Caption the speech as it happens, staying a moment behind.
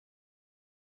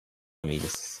Let me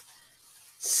just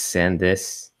send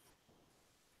this.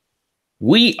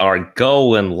 We are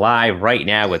going live right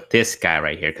now with this guy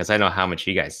right here because I know how much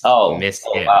you guys missed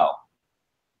him. Wow.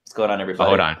 What's going on, everybody?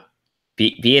 Hold on.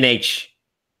 VNH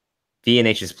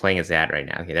is playing his ad right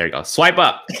now. Okay, there we go. Swipe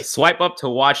up. Swipe up to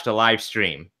watch the live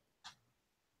stream.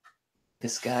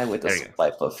 This guy with the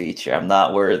swipe up feature. I'm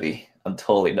not worthy. I'm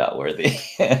totally not worthy.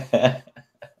 Yes,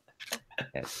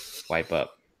 swipe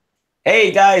up.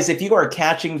 Hey guys, if you are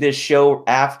catching this show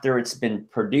after it's been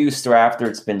produced or after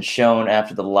it's been shown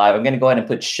after the live, I'm going to go ahead and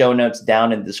put show notes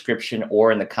down in the description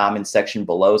or in the comment section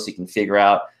below so you can figure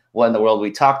out what in the world we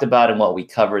talked about and what we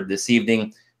covered this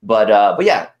evening. But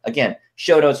yeah, again,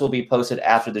 show notes will be posted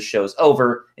after the show's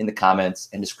over in the comments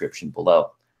and description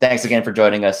below. Thanks again for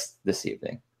joining us this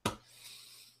evening.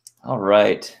 All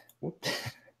right.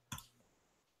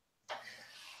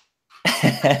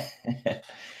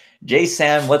 Jay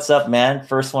Sam, what's up, man?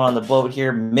 First one on the boat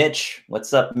here. Mitch,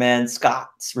 what's up, man?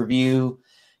 Scott's review.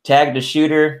 Tag the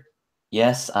shooter.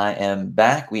 Yes, I am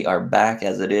back. We are back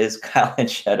as it is. Kyle and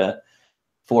Shetta,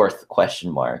 fourth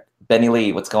question mark. Benny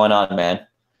Lee, what's going on, man?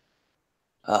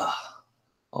 Oh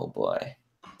boy.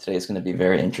 Today's going to be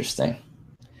very interesting.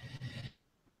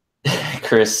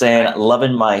 Chris saying,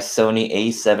 loving my Sony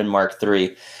a7 Mark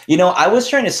III. You know, I was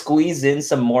trying to squeeze in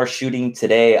some more shooting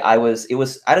today. I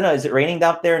don't know, is it raining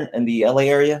out there in the LA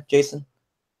area, Jason?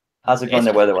 How's it going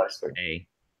there weather-wise?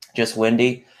 Just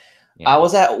windy? Yeah. I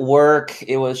was at work.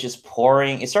 It was just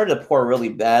pouring. It started to pour really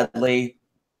badly.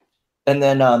 And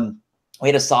then we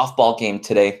had a softball game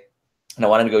today, and I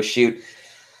wanted to go shoot.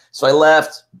 So I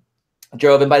left,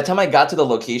 drove, and by the time I got to the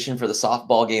location for the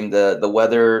softball game, the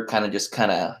weather kind of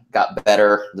got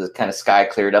better. The kind of sky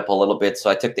cleared up a little bit, so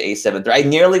I took the a7III. I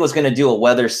nearly was going to do a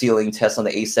weather sealing test on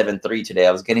the a7III today.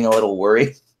 I was getting a little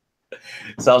worried,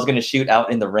 so I was going to shoot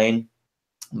out in the rain,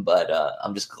 but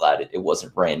I'm just glad it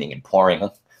wasn't raining and pouring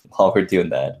while we're doing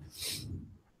that.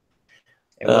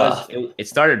 It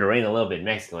started to rain a little bit in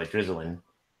Mexico, like drizzling,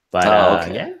 but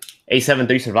okay. Yeah,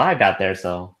 a7III survived out there,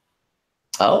 so.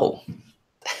 Oh.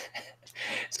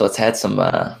 So it's had some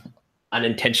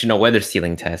unintentional weather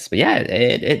sealing tests, but yeah,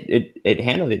 it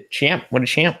handled it. Champ, what a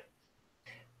champ!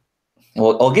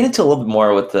 Well, I'll get into a little bit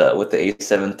more with the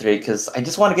a7III because I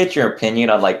just want to get your opinion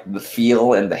on like the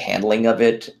feel and the handling of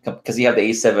it because you have the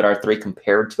a7R3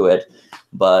 compared to it,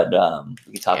 but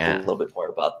we can talk a little bit more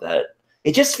about that.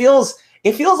 It just feels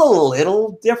a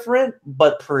little different,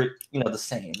 but the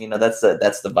same. You know, that's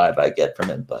the vibe I get from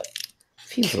it. But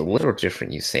feels a little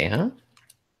different, you say, huh?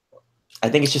 I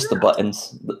think it's just the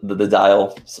buttons, the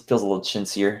dial feels a little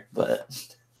chintzier, but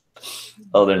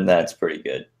other than that, it's pretty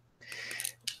good.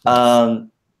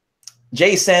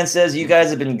 Jay San says, you guys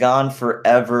have been gone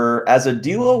forever. As a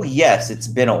duo, yes, it's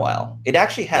been a while. It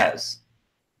actually has.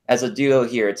 Yeah. As a duo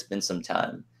here, it's been some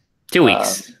time. 2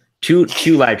 weeks. Two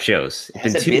live shows.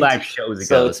 It's been two live shows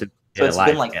ago. So it's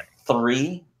been like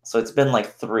 3. So it's been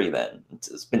like 3 then.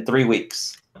 It's been 3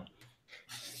 weeks.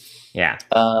 Yeah,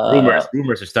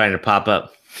 rumors are starting to pop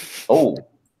up. Oh,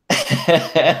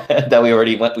 that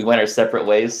we went our separate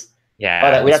ways.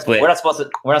 Yeah, we're not supposed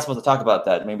to talk about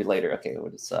that. Maybe later. Okay.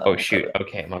 Oh shoot.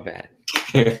 Okay, my bad.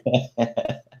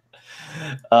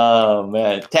 Oh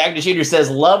man, Tag the Shooter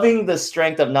says, loving the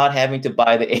strength of not having to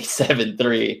buy the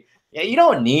a7III. Yeah, you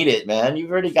don't need it, man.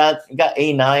 You've already got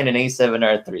A9 and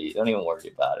a7R3. Don't even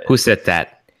worry about it. Who said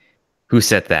that?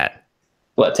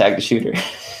 What, Tag the Shooter?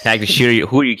 Tag the Shooter.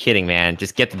 Who are you kidding, man?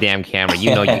 Just get the damn camera.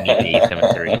 You know you need the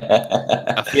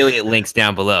a7III. Affiliate links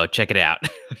down below. Check it out.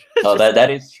 Oh, that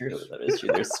is true. That is true.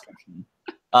 There's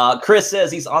Chris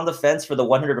says he's on the fence for the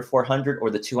 100-400 or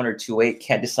the 200-2.8.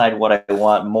 Can't decide what I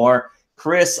want more.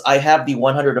 Chris, I have the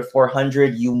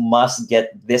 100-400. You must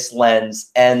get this lens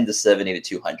and the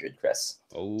 70-200, Chris.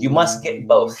 Oh, you must get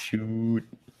both. Shoot.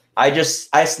 I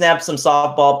snapped some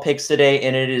softball pics today,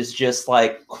 and it is just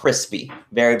like crispy,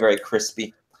 very, very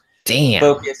crispy. Damn.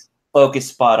 Focus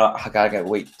spot on. I gotta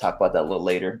wait to talk about that a little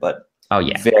later, but oh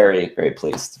yeah, very, very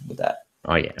pleased with that.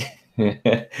 Oh yeah.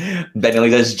 Benny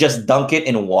says just dunk it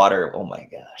in water. Oh my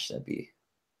gosh, that'd be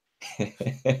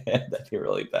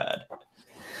really bad.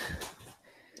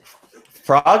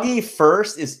 Froggy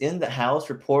First is in the house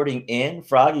reporting in.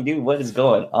 Froggy, dude, what is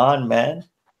going on, man?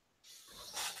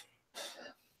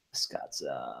 Scott's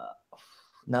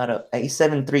not a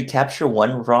a7III Capture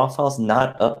One raw files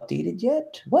not updated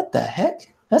yet. What the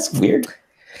heck? That's weird.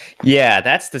 Yeah,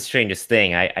 that's the strangest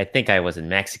thing. I think I was in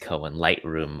Mexico when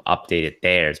Lightroom updated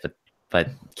theirs, but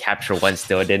Capture One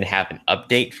still didn't have an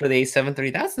update for the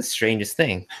a7III. That's the strangest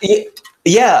thing.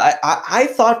 Yeah, I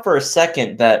thought for a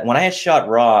second that when I had shot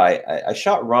raw, I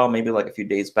shot raw maybe like a few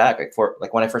days back,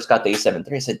 like when I first got the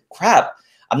A7III, I said, crap,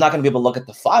 I'm not going to be able to look at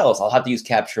the files. I'll have to use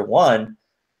Capture One.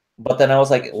 But then I was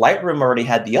like, Lightroom already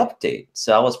had the update,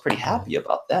 so I was pretty happy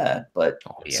about that. But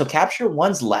so Capture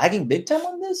One's lagging big time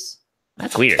on this?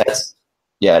 That's weird.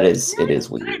 Yeah, it is. It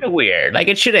is weird. Kind of weird. Like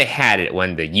it should have had it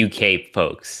when the UK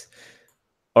folks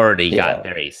already got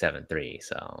their A7III.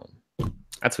 So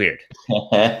that's weird.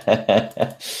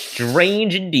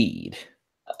 Strange indeed.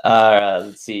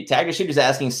 Let's see. Tiger Shooter's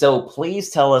asking, so please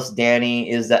tell us, Danny,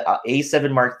 is that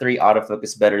A7 Mark III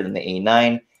autofocus better than the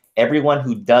A9? Everyone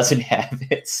who doesn't have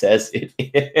it says it.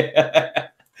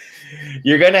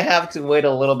 You're going to have to wait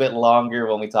a little bit longer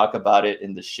when we talk about it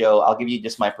in the show. I'll give you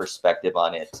just my perspective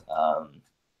on it.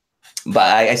 But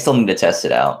I still need to test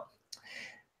it out.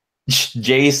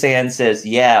 Jason says,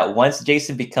 yeah, once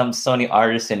Jason becomes Sony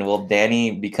Artisan, will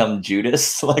Danny become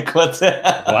Judas? Like, what's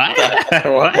that?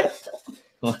 What?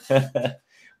 What?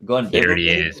 Going here he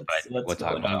is, but we'll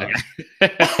talk about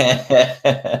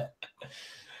it.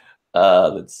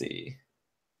 Let's see.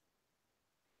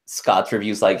 Scott's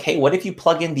review's like, hey, what if you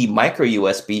plug in the micro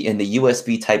USB and the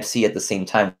USB Type-C at the same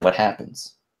time? What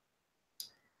happens?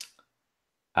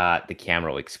 The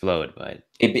camera will explode, but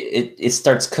it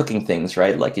starts cooking things,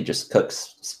 right? Like it just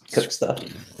cooks stuff.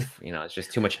 You know, it's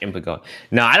just too much input going.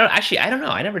 No, I don't know.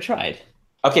 I never tried.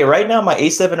 Okay, right now my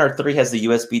A7R III has the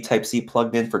USB Type-C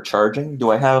plugged in for charging.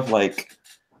 Do I have like?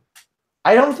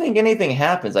 I don't think anything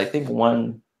happens. I think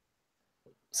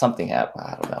something happened.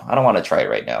 I don't know. I don't want to try it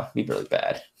right now. It'd be really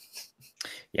bad.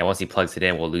 Yeah, once he plugs it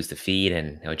in, we'll lose the feed,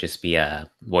 and it'll just be a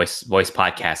voice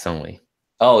podcast only.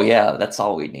 Oh yeah, that's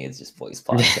all we need is just voice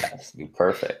podcast. It'd be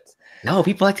perfect. No,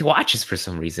 people like to watch us for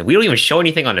some reason. We don't even show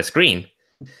anything on the screen.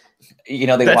 You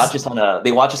know, they watch us on a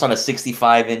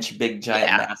 65-inch big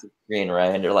giant massive screen,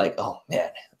 right? And they're like, oh man.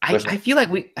 I feel like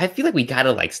we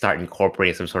gotta like start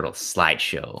incorporating some sort of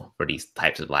slideshow for these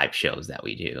types of live shows that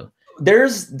we do.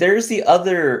 There's the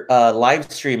other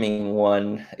live streaming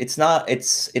one. It's not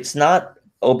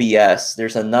OBS.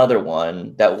 There's another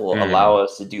one that will allow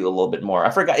us to do a little bit more.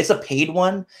 I forgot. It's a paid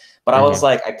one, but I was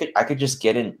like, I could just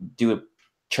get in,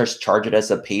 charge it as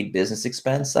a paid business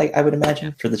expense. I would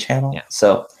imagine for the channel. Yeah.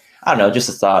 So I don't know, just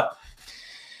a thought.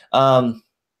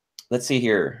 Let's see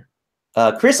here.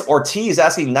 Chris Ortiz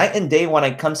asking, night and day when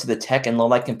it comes to the tech and low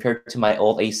light compared to my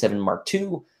old A7 Mark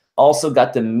II. Also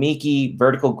got the Miki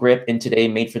vertical grip in today,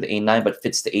 made for the A9, but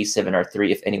fits the A7R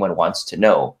III if anyone wants to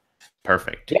know.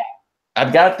 Perfect. Yeah.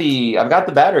 I've got the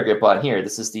battery grip on here.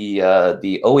 This is the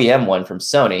OEM one from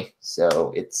Sony.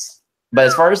 So but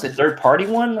as far as the third party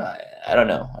one, I don't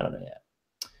know. I don't know yet.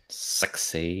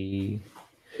 Sexy.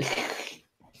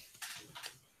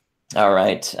 All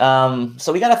right.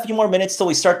 So we got a few more minutes till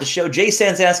we start the show. Jay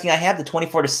Sands asking, I have the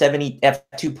 24-70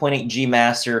 f2.8G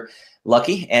Master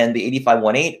Lucky and the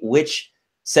 8518. Which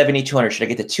 7200 should I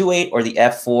get the 2.8 or the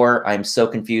f4? I'm so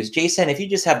confused. Jason, if you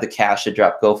just have the cash to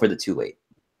drop, go for the 2.8.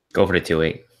 Go for the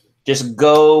 2.8. Just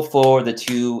go for the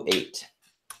 2.8.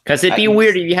 Because it'd be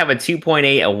weird if you have a 2.8,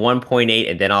 a 1.8,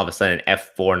 and then all of a sudden an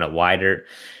f4 and a wider.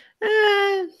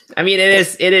 I mean,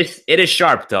 it is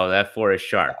sharp though. The f4 is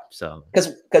sharp. So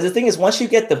because the thing is, once you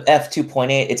get the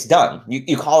f2.8, it's done.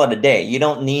 You call it a day. You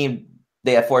don't need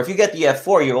the f4. If you get the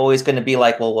f4, you're always going to be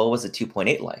like, well, what was the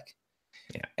 2.8 like?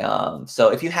 Yeah. So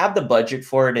if you have the budget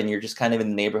for it and you're just kind of in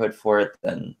the neighborhood for it,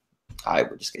 then I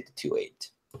would just get the 2.8.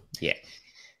 Yeah.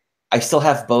 I still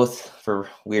have both for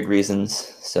weird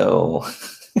reasons. So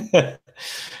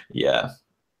yeah.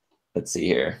 Let's see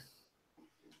here.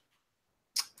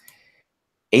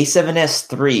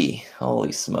 A7S III.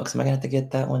 Holy smokes. Am I going to have to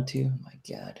get that one too? Oh my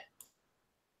God.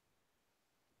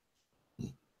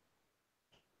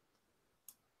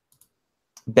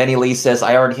 Benny Lee says,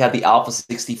 I already have the Alpha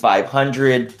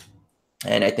 6500,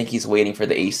 and I think he's waiting for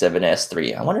the A7S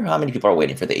III. I wonder how many people are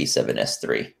waiting for the A7S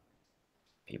III.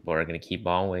 People are going to keep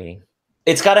on waiting.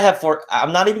 It's got to have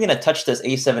I'm not even going to touch this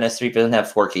A7S III if it doesn't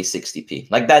have 4K 60p.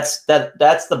 Like that's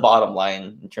the bottom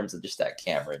line in terms of just that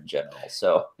camera in general.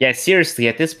 So yeah, seriously,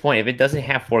 at this point, if it doesn't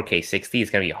have 4K 60,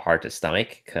 it's going to be hard to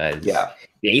stomach because the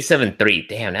A7 III,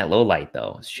 damn, that low light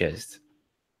though,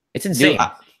 it's insane. Dude,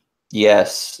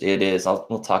 yes, it is.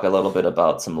 We'll talk a little bit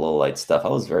about some low light stuff. I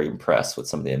was very impressed with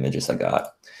some of the images I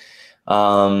got.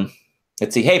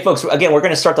 Let's see. Hey, folks, again, we're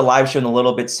going to start the live show in a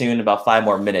little bit soon, about 5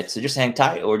 more minutes. So just hang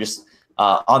tight. We're just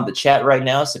on the chat right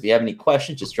now. So if you have any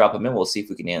questions, just drop them in. We'll see if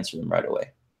we can answer them right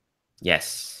away.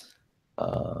 Yes.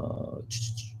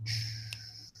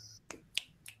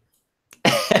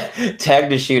 Tag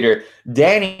the shooter.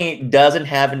 Danny doesn't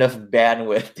have enough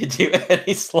bandwidth to do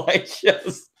any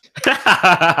slideshows.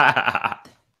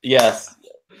 Yes.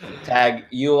 Tag,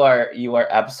 you are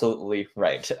absolutely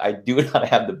right. I do not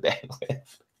have the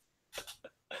bandwidth.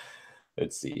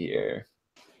 Let's see here.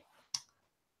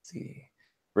 Let's see.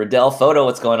 Riddell Photo,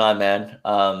 what's going on, man?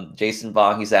 Jason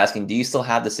Vong, he's asking, do you still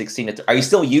have the 16 to, are you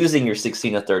still using your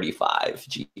 16 to 35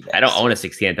 G Master? I don't own a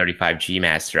 16 to 35 G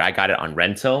Master. I got it on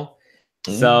rental.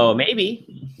 So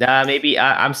maybe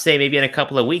I'm saying maybe in a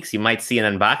couple of weeks you might see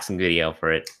an unboxing video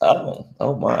for it.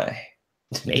 Oh my.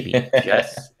 Maybe.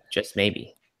 just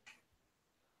maybe.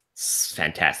 It's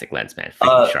fantastic lens, man.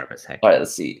 Freaking sharp as heck. All right,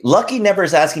 let's see. Lucky Never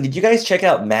is asking, did you guys check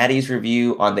out Maddie's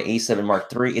review on the A7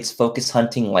 Mark III? It's focus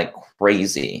hunting like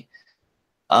crazy.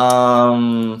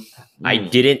 I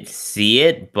didn't see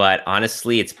it, but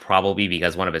honestly, it's probably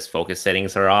because one of his focus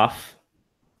settings are off.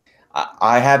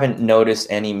 I haven't noticed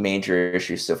any major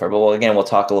issues so far, but again, we'll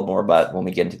talk a little more about when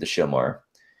we get into the show more.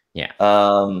 Yeah.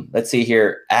 Let's see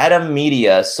here. Adam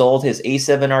Media sold his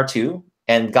A7R2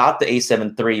 and got the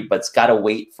A7 III, but it's got to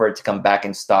wait for it to come back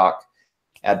in stock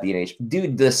at B&H.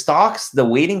 Dude, the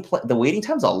waiting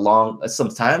time's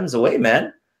sometimes away,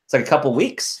 man. It's like a couple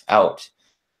weeks out.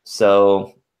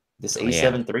 So this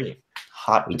A7 III,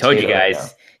 hot. We told you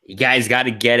guys, you guys got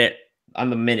to get it on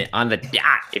the minute, on the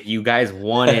dot, if you guys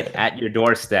want it at your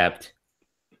doorstep.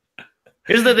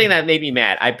 Here's the thing that made me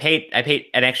mad. I paid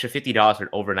an extra $50 for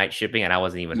overnight shipping, and I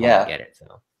wasn't even home to get it.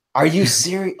 So, are you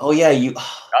serious? Oh yeah, you.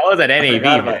 I was at NAB,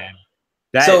 man.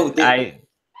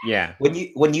 Yeah.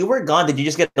 When you were gone, did you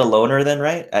just get the loaner then,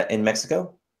 right, in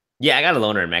Mexico? Yeah, I got a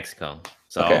loaner in Mexico,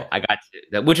 so I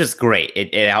got which is great.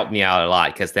 It helped me out a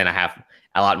lot because then I have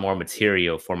a lot more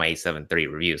material for my A7 III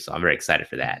review. So I'm very excited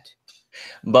for that.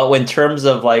 But in terms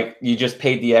of like, you just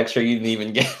paid the extra, you didn't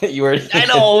even get it. You were. I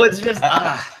know, it's just.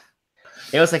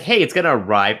 It was like, hey, it's gonna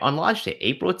arrive on launch day,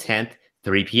 April 10th,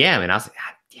 3 p.m. And I was like,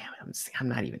 God damn it, I'm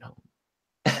not even home.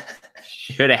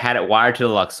 Should have had it wired to the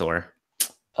Luxor.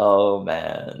 Oh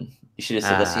man, you should have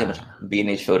said, "Let's see how much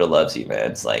B&H Photo loves you, man."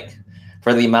 It's like,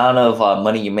 for the amount of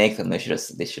money you make them, they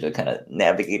should have kind of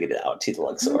navigated it out to the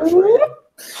Luxor for you.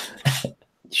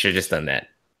 Should have just done that.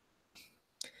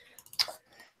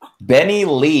 Benny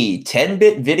Lee,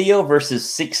 10-bit video versus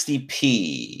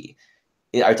 60p.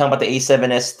 Are you talking about the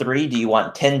A7S III? Do you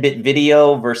want 10-bit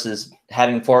video versus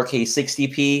having 4K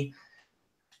 60p?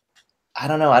 I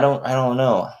don't know. I don't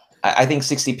know. I think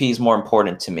 60p is more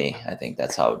important to me. I think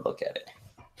that's how I would look at it.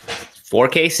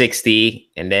 4K 60,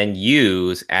 and then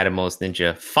use Atomos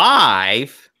Ninja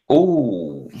 5.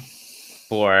 Ooh.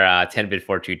 For 10-bit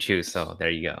 422. So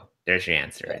there you go. There's your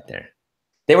answer right there.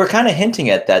 They were kind of hinting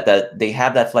at that they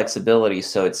have that flexibility.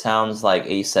 So it sounds like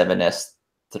A7S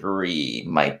III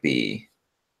might be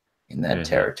in that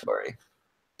territory.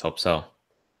 Hope so.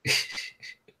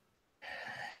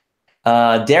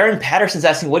 Darren Patterson's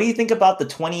asking, what do you think about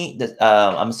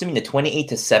I'm assuming the 28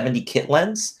 to 70 kit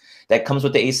lens that comes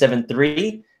with the A7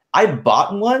 III? I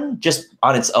bought one just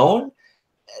on its own.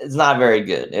 It's not very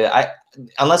good.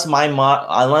 Unless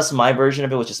my version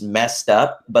of it was just messed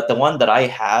up, but the one that I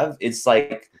have, it's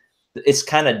like, it's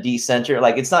kind of decentered,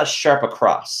 like it's not sharp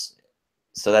across.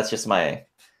 So that's just my,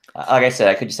 like I said,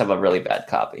 I could just have a really bad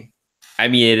copy. I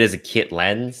mean, it is a kit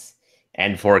lens,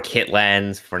 and for a kit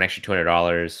lens for an extra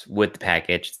 $200 with the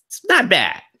package, it's not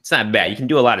bad. It's not bad. You can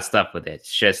do a lot of stuff with it.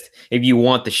 It's just, if you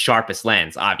want the sharpest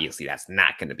lens, obviously that's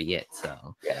not going to be it.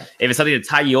 So if it's something to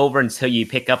tie you over until you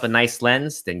pick up a nice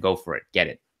lens, then go for it. Get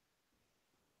it.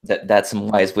 That's some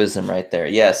wise wisdom right there.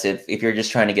 Yes, if you're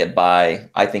just trying to get by,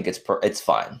 I think it's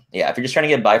fine. Yeah, if you're just trying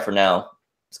to get by for now,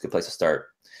 it's a good place to start.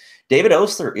 David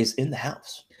Osler is in the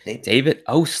house. David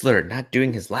Osler not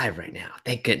doing his live right now.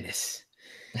 Thank goodness.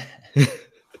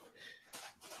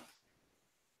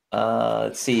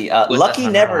 Let's see. Lucky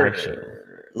Never's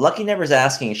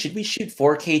asking, should we shoot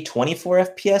 4K 24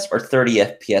 FPS or 30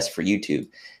 FPS for YouTube?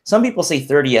 Some people say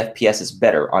 30 FPS is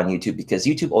better on YouTube because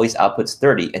YouTube always outputs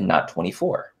 30 and not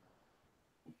 24.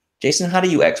 Jason, how do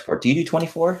you export? Do you do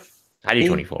 24? I do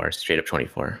 24, straight up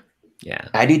 24. Yeah.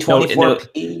 I do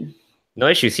 24p. No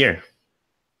issues here.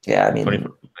 Yeah, I mean,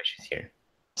 24 issues here.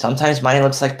 Sometimes mine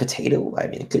looks like potato. I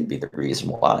mean, it could be the reason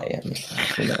why. I mean,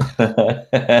 you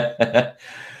know.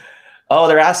 Oh,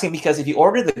 they're asking because if you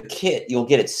order the kit, you'll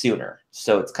get it sooner.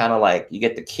 So it's kind of like you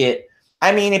get the kit.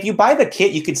 I mean, if you buy the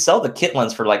kit, you could sell the kit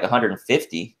lens for like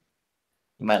 150.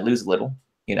 You might lose a little,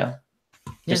 you know.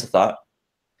 Just a thought.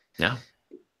 Yeah.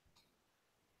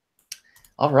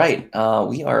 All right.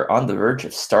 We are on the verge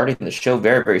of starting the show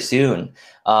very, very soon.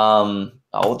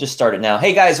 We'll just start it now.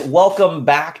 Hey, guys, welcome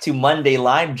back to Monday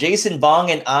Live. Jason Vong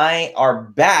and I are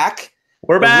back.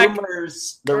 We're back.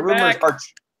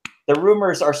 The the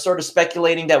rumors are sort of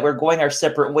speculating that we're going our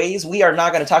separate ways. We are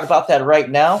not going to talk about that right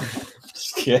now.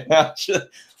 Yeah,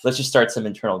 let's just start some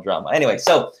internal drama. Anyway,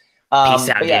 so peace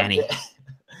out, Danny.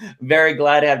 Very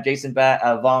glad to have Jason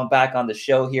Vong back on the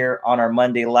show here on our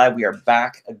Monday Live. We are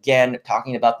back again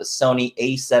talking about the Sony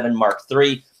a7 Mark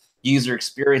III user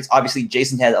experience. Obviously,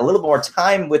 Jason had a little more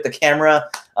time with the camera,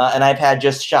 and I've had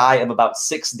just shy of about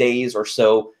 6 days or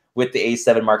so with the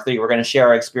a7 Mark III. We're going to share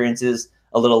our experiences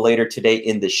a little later today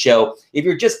in the show. If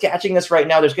you're just catching us right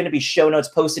now, there's going to be show notes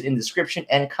posted in the description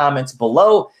and comments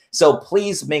below. So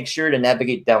please make sure to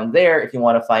navigate down there if you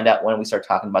want to find out when we start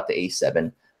talking about the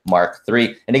a7 Mark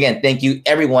III. And again, thank you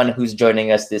everyone who's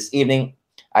joining us this evening.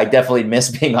 I definitely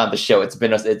miss being on the show. It's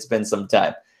been some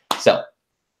time. So,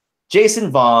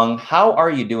 Jason Vong, how are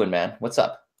you doing, man? What's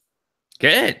up?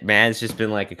 Good, man. It's just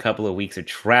been like a couple of weeks of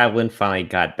traveling. Finally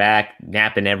got back,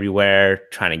 napping everywhere,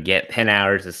 trying to get 10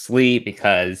 hours of sleep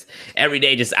because every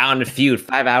day just out in the field,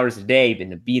 5 hours a day, in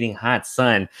the beating hot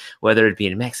sun, whether it be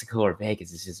in Mexico or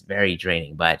Vegas, it's just very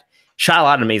draining. But shot a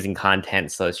lot of amazing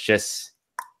content, so it's just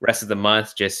rest of the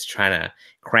month just trying to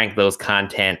crank those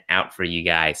content out for you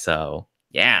guys. So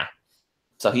yeah.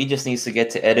 So he just needs to get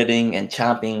to editing and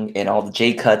chopping and all the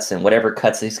J cuts and whatever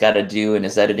cuts he's got to do in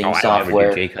his editing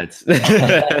software. I never do J cuts.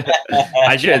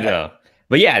 I should though.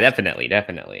 But yeah, definitely.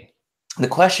 The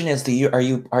question is, are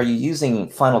you using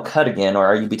Final Cut again, or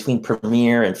are you between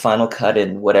Premiere and Final Cut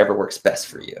and whatever works best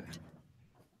for you?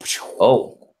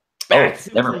 Back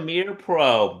to Premiere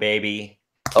Pro, baby.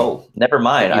 Oh, never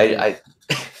mind.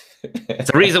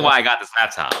 It's the reason why I got this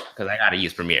laptop, because I got to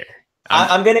use Premiere.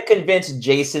 I'm going to convince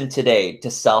Jason today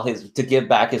to give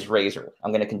back his razor.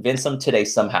 I'm going to convince him today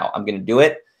somehow. I'm going to do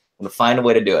it. I'm going to find a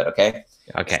way to do it. Okay.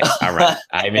 Okay. All right.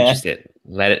 I'm interested.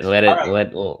 Let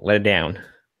it down.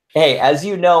 Hey, as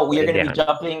you know, we are going to be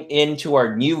jumping into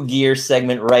our new gear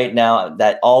segment right now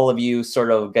that all of you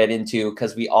sort of get into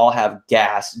because we all have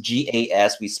gas,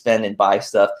 GAS. We spend and buy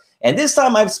stuff. And this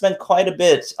time I've spent quite a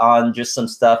bit on just some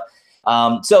stuff.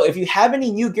 So if you have any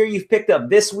new gear you've picked up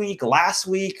this week, last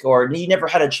week, or you never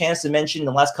had a chance to mention in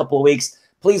the last couple of weeks,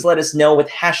 please let us know with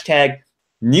hashtag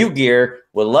new gear.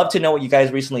 We'd love to know what you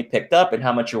guys recently picked up and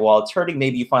how much your wallet's hurting.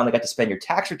 Maybe you finally got to spend your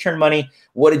tax return money.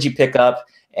 What did you pick up?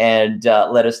 And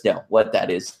let us know what that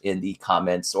is in the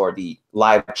comments or the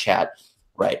live chat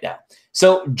right now.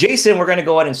 So Jason, we're going to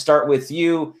go ahead and start with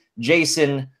you.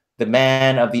 Jason, the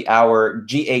man of the hour,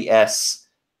 GAS.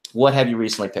 What have you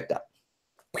recently picked up?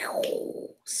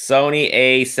 Sony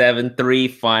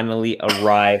a7III finally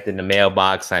arrived in the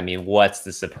mailbox. I mean, what's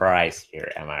the surprise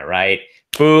here? Am I right?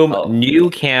 Boom, new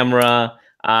camera.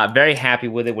 Very happy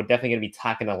with it. We're definitely going to be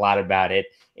talking a lot about it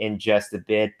in just a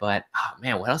bit. But, oh,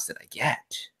 man, what else did I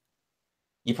get?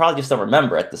 You probably just don't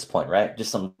remember at this point, right?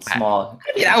 Just some small...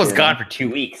 I was gone for 2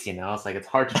 weeks, you know? It's like, it's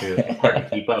hard to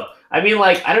keep up. I mean,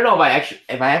 like, I don't know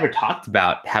if I ever talked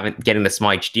about getting the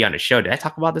small HD on the show. Did I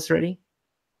talk about this already?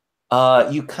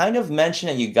 You kind of mentioned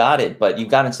that you got it, but you've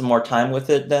gotten some more time with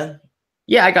it then?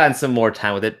 Yeah, I got some more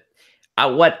time with it.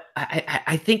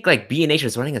 I think like B&H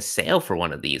was running a sale for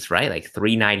one of these, right? Like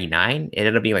 $399. It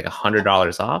ended up being like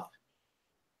 $100 off.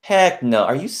 Heck no.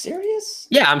 Are you serious?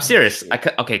 Yeah, I'm serious.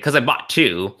 Okay, because I bought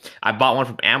two. I bought one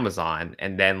from Amazon,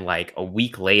 and then like a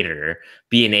week later,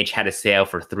 B&H had a sale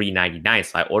for $399.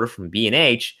 So I ordered from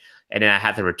B&H, and then I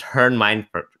had to return mine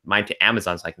to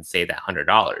Amazon so I can save that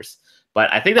 $100.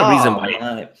 But I think the reason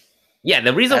why,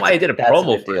 the reason why I did a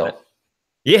promo for it,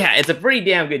 yeah, it's a pretty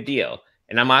damn good deal.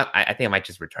 And I think I might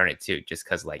just return it too, just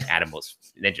because like Atomos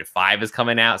Ninja 5 is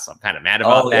coming out, so I'm kind of mad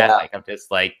about that. Yeah. Like I'm just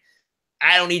like,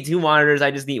 I don't need two monitors,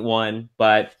 I just need one.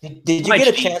 But did you get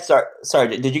a chance?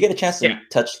 Sorry, did you get a chance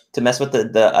to mess with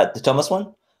the Thomas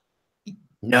one?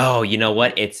 No, you know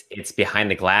what? It's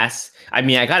behind the glass. I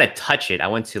mean, I got to touch it. I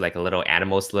went to like a little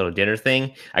Atomos little dinner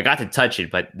thing. I got to touch it,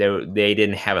 but they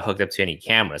didn't have it hooked up to any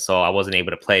camera, so I wasn't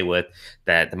able to play with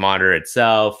the monitor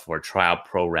itself or try out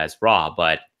ProRes RAW.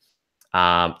 But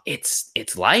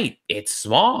it's light, it's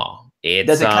small.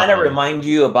 Does it kind of remind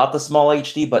you about the small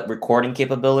HD, but recording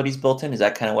capabilities built in? Is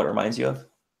that kind of what it reminds you of?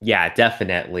 Yeah,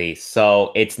 definitely.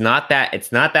 So it's not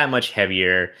that much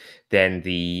heavier than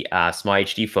the small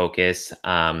HD Focus.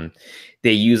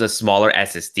 They use a smaller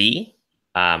SSD.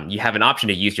 You have an option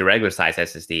to use your regular size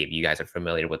SSD if you guys are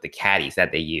familiar with the caddies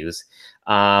that they use.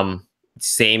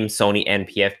 Same Sony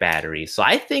NPF battery. So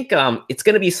I think it's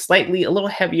going to be a little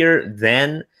heavier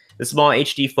than the small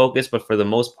HD Focus, but for the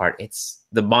most part,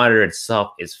 the monitor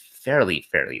itself is fairly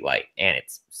light, and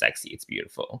it's sexy. It's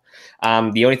beautiful.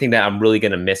 The only thing that I'm really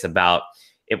going to miss about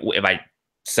if I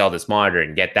sell this monitor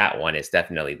and get that one is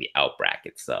definitely the out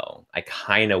bracket. So I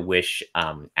kind of wish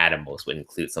Atomos would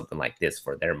include something like this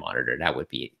for their monitor. That would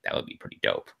be pretty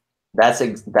dope. That's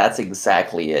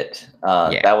exactly it.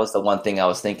 Yeah. That was the one thing I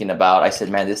was thinking about. I said,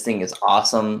 man, this thing is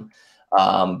awesome.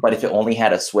 But if it only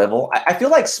had a swivel, I feel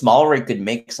like SmallRig could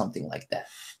make something like that.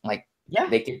 Like, Yeah,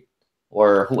 they could,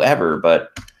 or whoever.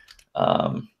 But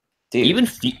dude,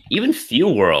 even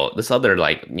Fuel World, this other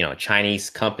Chinese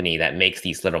company that makes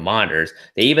these little monitors,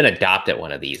 they even adopted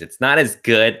one of these. It's not as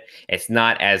good, it's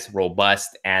not as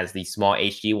robust as the small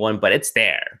HD one, but it's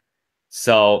there.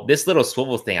 So this little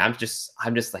swivel thing, I'm just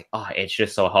like, oh, it's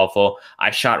just so helpful. I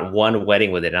shot one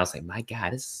wedding with it, and I was like, my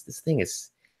God, this thing is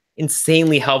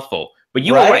insanely helpful. But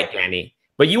you were right, Danny.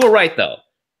 But you were right though.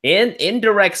 In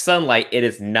direct sunlight, it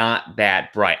is not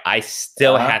that bright. I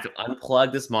still had to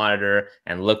unplug this monitor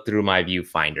and look through my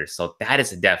viewfinder. So that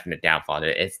is a definite downfall.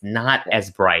 It's not as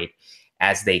bright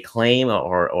as they claim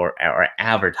or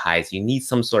advertise. You need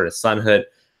some sort of sun hood,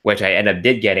 which I ended up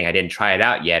getting. I didn't try it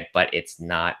out yet, but it's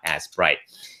not as bright.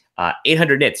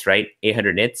 800 nits, right?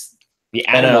 800 nits.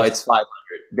 No, it's 500.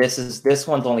 This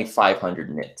one's only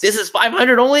 500 nits. This is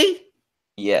 500 only?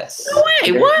 Yes. No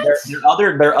way. What?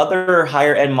 Their other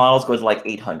higher end models go to like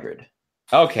 800.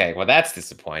 Okay, well that's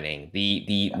disappointing.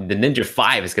 The Ninja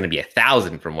 5 is going to be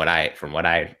 1,000 from what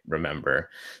I remember.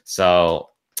 So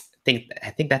I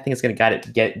think that thing is going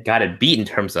to got it beat in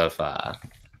terms of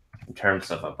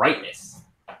brightness.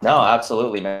 No,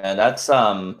 absolutely, man. That's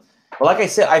well, like I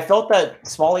said, I felt that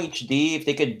small HD, if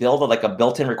they could build a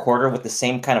built-in recorder with the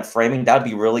same kind of framing, that'd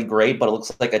be really great. But it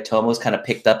looks like Atomo's kind of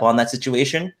picked up on that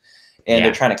situation, and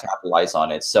they're trying to capitalize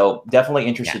on it. So definitely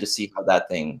interested to see how that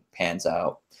thing pans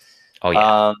out. Oh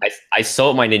yeah, I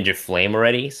sold my Ninja Flame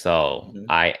already, so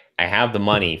I have the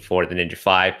money for the Ninja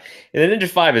 5, and the Ninja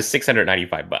 5 is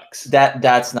 $695.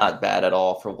 That's not bad at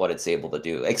all for what it's able to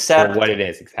do, except for what it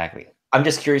is exactly. I'm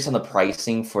just curious on the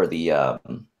pricing for the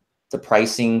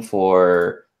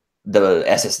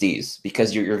SSDs,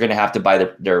 because you're going to have to buy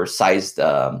their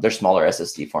smaller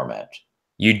SSD format.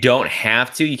 You don't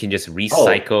have to. You can just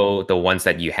recycle the ones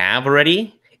that you have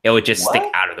already. It would just stick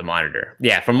out of the monitor.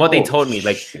 Yeah, from what they told me,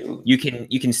 like you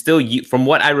can still use, from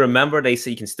what I remember, they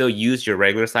say you can still use your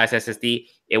regular size SSD.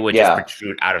 It would just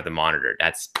protrude out of the monitor.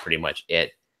 That's pretty much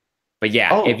it. But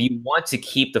yeah, if you want to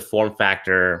keep the form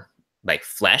factor like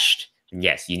fleshed,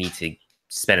 yes, you need to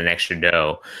spend an extra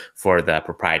dough for the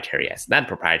proprietary not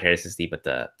proprietary SSD, but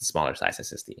the smaller size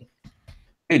SSD.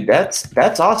 Dude,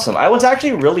 that's awesome. I was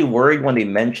actually really worried when they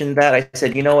mentioned that. I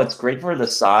said, it's great for the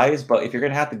size, but if you're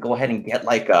gonna have to go ahead and get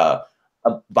like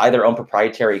buy their own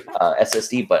proprietary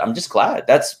SSD, but I'm just glad.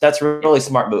 That's a really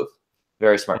smart move.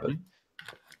 Very smart move.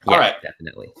 Yeah, all right,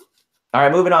 definitely. All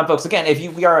right, moving on, folks. Again,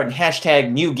 if we are on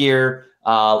 #NewGear,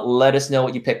 let us know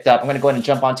what you picked up. I'm gonna go ahead and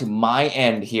jump onto my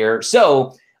end here.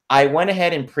 So I went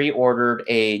ahead and pre-ordered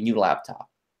a new laptop.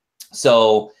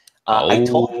 So I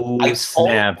told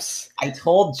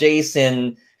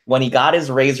Jason when he got his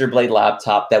Razer Blade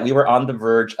laptop that we were on the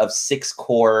verge of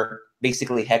 6-core,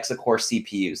 basically hexa-core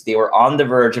CPUs. They were on the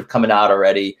verge of coming out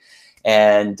already,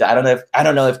 and I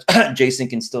don't know if Jason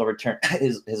can still return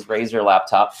his Razer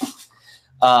laptop.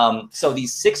 So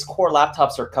these 6-core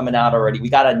laptops are coming out already. We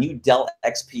got a new Dell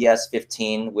XPS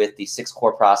 15 with the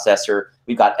 6-core processor.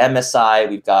 We've got MSI.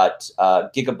 We've got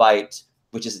Gigabyte,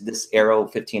 which is this Aero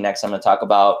 15X I'm going to talk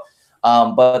about.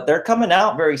 But they're coming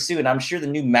out very soon. I'm sure the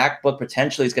new MacBook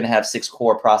potentially is going to have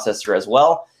 6-core processor as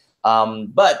well.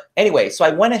 But anyway, so I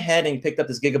went ahead and picked up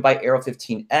this Gigabyte Aero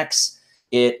 15X.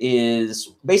 It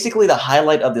is basically the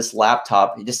highlight of this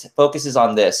laptop. It just focuses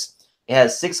on this. It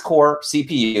has 6-core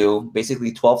CPU,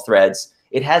 basically 12 threads.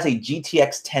 It has a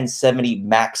GTX 1070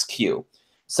 Max-Q.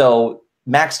 So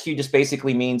Max-Q just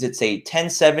basically means it's a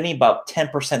 1070, about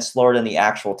 10% slower than the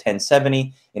actual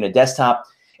 1070 in a desktop.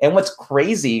 And what's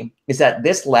crazy is that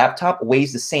this laptop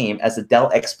weighs the same as the Dell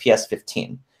XPS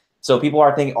 15. So people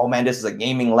are thinking, oh man, this is a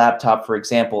gaming laptop, for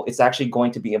example. It's actually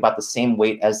going to be about the same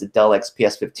weight as the Dell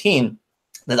XPS 15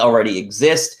 that already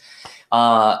exists.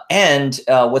 And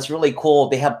what's really cool,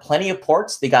 they have plenty of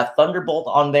ports. They got Thunderbolt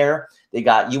on there. They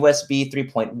got USB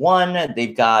 3.1.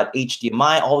 They've got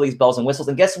HDMI, all these bells and whistles.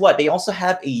 And guess what? They also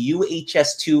have a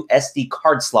UHS-2 SD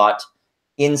card slot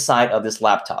inside of this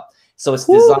laptop. So it's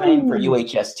designed for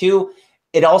UHS-2.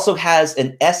 It also has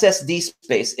an SSD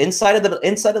space inside of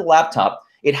the laptop.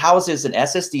 It houses an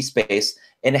SSD space,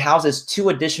 and it houses 2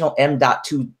 additional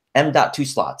M.2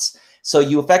 slots. So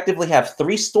you effectively have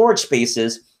 3 storage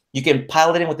spaces. You can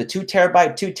pile it in with the 2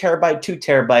 terabyte, 2 terabyte, 2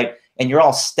 terabyte, and you're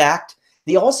all stacked.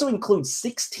 They also include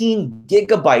 16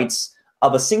 gigabytes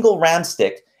of a single RAM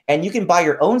stick, and you can buy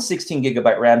your own 16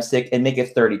 gigabyte RAM stick and make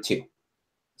it 32.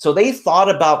 So they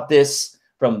thought about this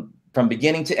from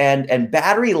beginning to end, and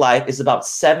battery life is about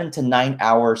 7 to 9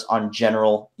 hours on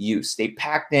general use. They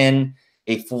packed in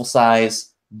a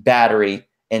full-size battery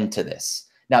into this.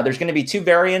 Now, there's going to be two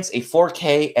variants, a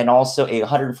 4K and also a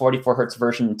 144 hertz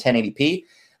version in 1080p.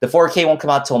 The 4K won't come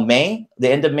out till May, the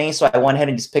end of May, so I went ahead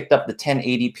and just picked up the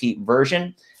 1080p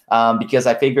version because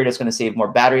I figured it's going to save more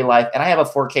battery life. And I have a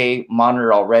 4K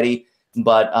monitor already,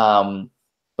 but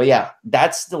yeah,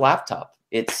 that's the laptop.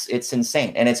 It's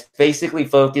insane, and it's basically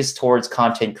focused towards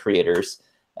content creators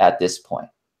at this point.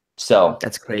 So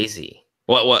that's crazy.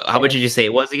 What? How much did you say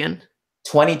it was again?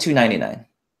 $22.99.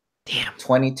 Damn,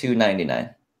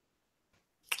 $22.99.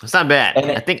 It's not bad.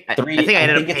 And I think I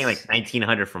ended up paying like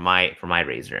 $1,900 for my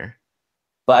Razer.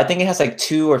 But I think it has like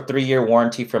 2 or 3 year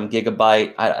warranty from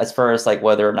Gigabyte. As far as like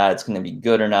whether or not it's going to be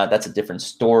good or not, that's a different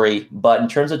story. But in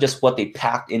terms of just what they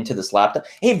packed into this laptop,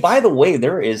 hey, by the way,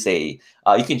 there is a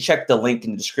you can check the link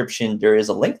in the description. There is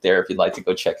a link there if you'd like to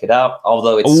go check it out.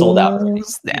 Although it's sold out.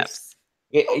 Snaps.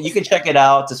 You can check it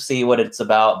out to see what it's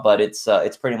about, but it's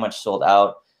pretty much sold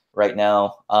out right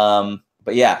now.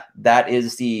 But yeah, that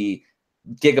is the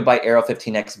Gigabyte Aero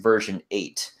 15X version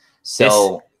 8.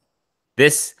 So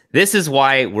this is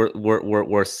why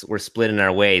we're splitting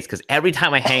our ways, because every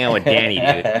time I hang out with Danny,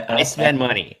 dude, I spend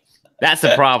money. That's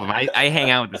the problem. I hang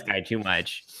out with this guy too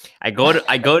much. I go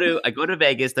to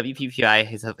Vegas, WPPI.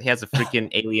 He has a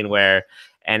freaking Alienware,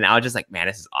 and I was just like, man,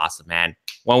 this is awesome, man.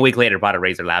 1 week later, bought a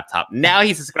Razer laptop. Now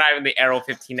he's subscribing to the Aero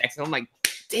 15X, and I'm like,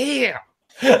 damn,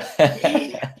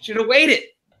 should have waited.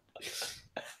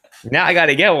 Now I got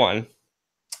to get one.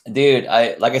 Dude,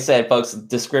 like I said, folks,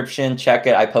 description, check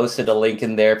it. I posted a link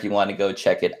in there if you want to go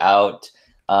check it out.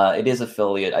 It is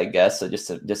affiliate, I guess. So just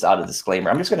out of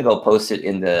disclaimer, I'm just gonna go post it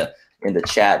in the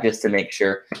chat just to make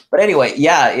sure. But anyway,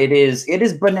 yeah, it is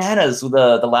bananas. The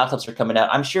laptops are coming out.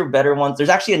 I'm sure better ones. There's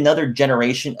actually another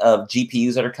generation of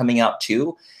GPUs that are coming out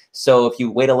too. So if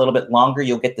you wait a little bit longer,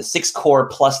 you'll get the 6-core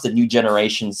plus the new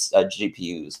generations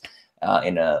GPUs.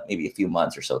 In maybe a few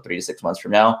months or so, 3 to 6 months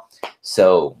from now.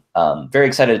 So very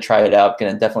excited to try it out.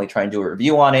 Gonna definitely try and do a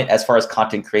review on it. As far as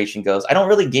content creation goes, I don't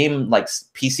really game like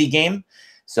PC game.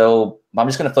 So I'm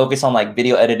just gonna focus on like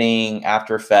video editing,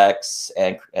 After Effects,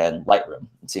 and Lightroom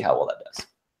and see how well that does.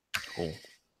 Cool.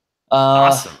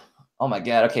 Awesome. Oh my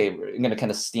God. Okay, we're gonna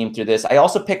kind of steam through this. I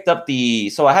also picked up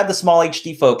so I had the small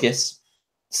HD focus.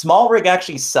 Small Rig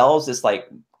actually sells this like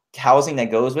housing that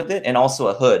goes with it and also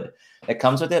a hood that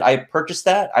comes with it. I purchased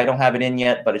that. I don't have it in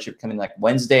yet, but it should come in like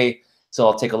Wednesday. So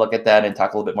I'll take a look at that and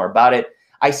talk a little bit more about it.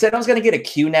 I said I was going to get a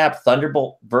QNAP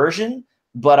Thunderbolt version,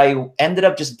 but I ended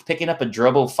up just picking up a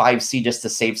Drobo 5C just to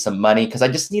save some money because I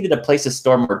just needed a place to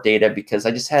store more data because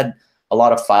I just had a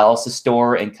lot of files to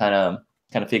store and kind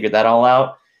of figured that all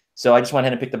out. So I just went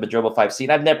ahead and picked up a Drobo 5C.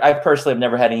 And I personally have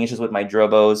never had any issues with my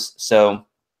Drobos. So,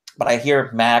 but I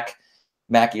hear Mac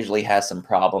usually has some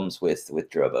problems with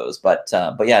Drobos, but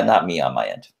yeah, not me on my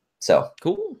end. So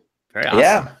cool. Very awesome.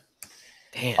 Yeah.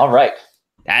 Damn. All right.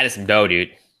 That is some dough,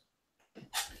 dude.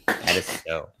 That is some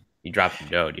dough. You dropped some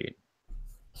dough, dude.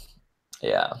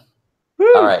 Yeah.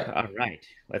 Woo. All right. All right.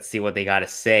 Let's see what they got to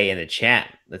say in the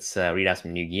chat. Let's read out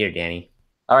some new gear, Danny.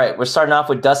 All right. We're starting off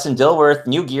with Dustin Dilworth,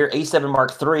 new gear, A7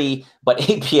 Mark III, but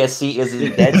APS-C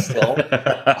isn't dead still.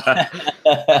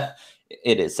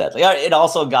 It is sadly. It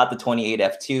also got the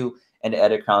 28F2 and the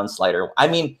Edicron slider. I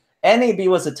mean, NAB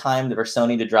was a time for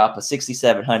Sony to drop a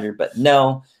 6700, but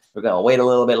no, we're going to wait a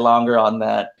little bit longer on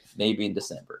that, maybe in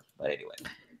December. But anyway.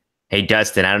 Hey,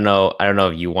 Dustin, I don't know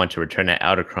if you want to return that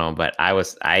Edicron, but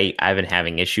I've been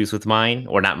having issues with mine,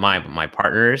 or not mine, but my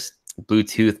partner's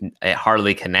Bluetooth. It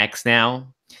hardly connects now.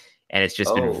 And it's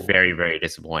just been very, very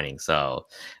disappointing. So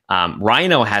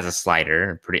Rhino has a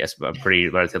slider, a pretty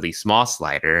relatively small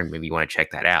slider. Maybe you want to check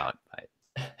that out. But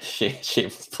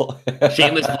shameless plug.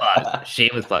 Shameless plug.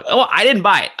 Shameless plug. Oh, I didn't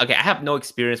buy it. Okay, I have no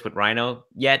experience with Rhino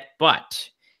yet, but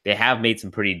they have made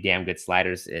some pretty damn good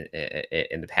sliders in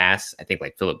the past. I think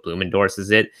like Philip Bloom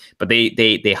endorses it. But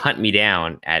they hunt me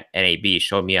down at NAB,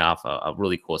 showed me off a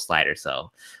really cool slider.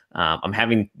 So I'm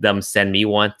having them send me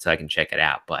one so I can check it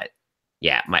out. But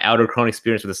yeah, my Outer Chrome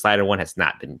experience with the slider one has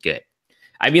not been good.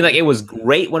 I mean, like, it was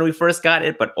great when we first got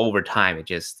it, but over time, it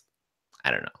just,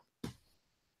 I don't know.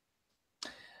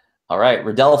 All right,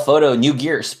 Rodella Photo, new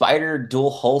gear, Spider Dual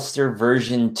Holster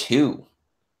version 2.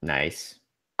 Nice.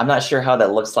 I'm not sure how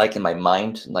that looks like in my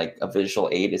mind, like a visual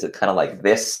aid. Is it kind of like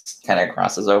this, kind of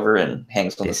crosses over and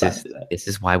hangs on the side? This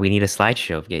is why we need a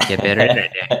slideshow. Get better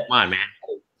internet. Come on, man.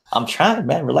 I'm trying,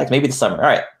 man. Relax. Maybe this summer. All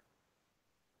right.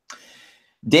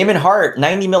 Damon Hart,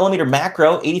 90mm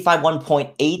macro, 85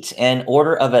 1.8, and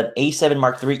order of an A7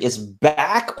 Mark III is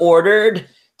back ordered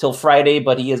till Friday,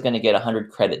 but he is going to get 100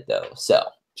 credit though. So,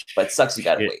 but it sucks. You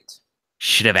got to wait.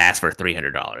 Should have asked for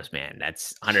 $300, man.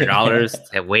 That's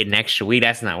 $100. Wait an extra week.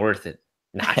 That's not worth it.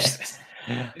 Nah,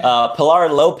 Pilar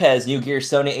Lopez, New Gear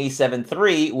Sony a7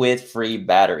 III with free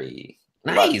battery.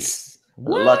 Nice.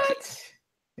 What? Lucky.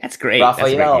 That's great.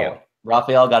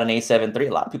 Raphael got an a7 III.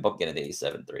 A lot of people get an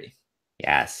a7 III.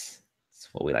 Yes. That's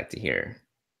what we like to hear.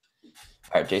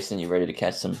 All right, Jason, you ready to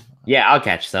catch some? Yeah, I'll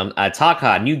catch some.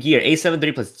 Taka, New Gear, A7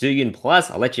 III plus Zillion Plus.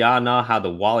 I'll let y'all know how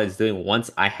the wallet is doing once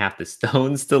I have the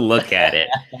stones to look at it.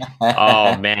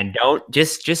 Oh man, don't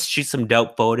just shoot some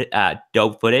dope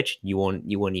footage. You won't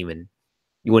even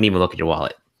look at your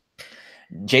wallet.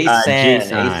 Jason.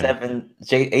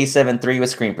 A7 III with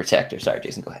screen protector. Sorry,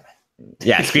 Jason, go ahead.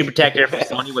 Yeah, screen protector for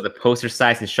Sony with a poster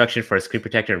size instruction for a screen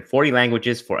protector in 40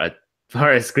 languages for a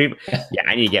screen. Yeah,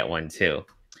 I need to get one too.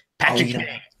 Patrick,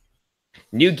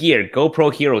 New Gear,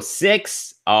 GoPro Hero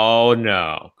 6. Oh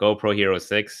no, GoPro Hero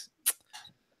 6.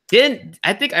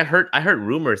 I think I heard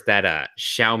rumors that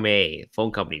Xiaomi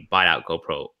phone company bought out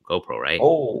GoPro, right?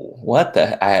 Oh, what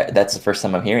the? That's the first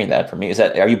time I'm hearing that from you.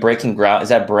 Are you breaking ground? Is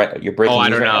that you're breaking? Oh,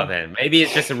 I don't know. Then maybe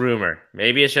it's just a rumor. I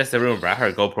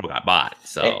heard GoPro got bought.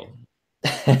 So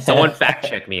someone fact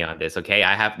check me on this, okay?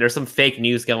 There's some fake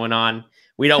news going on.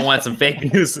 We don't want some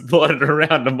fake news floated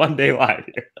around the Monday Live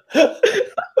here.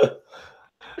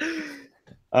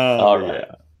 All right.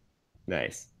 Yeah.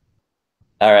 Nice.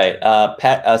 All right.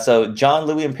 So John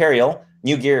Louis Imperial,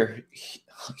 New Gear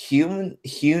Hune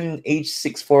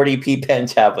H640p pen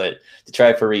tablet to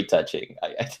try for retouching.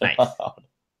 Nice.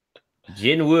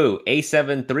 Jinwoo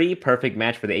A7 III, perfect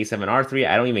match for the A7R III.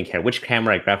 I don't even care which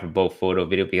camera I grab for both photo,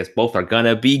 video, because both are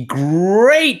gonna be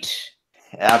great.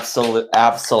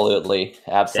 Absolutely.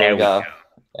 There we go.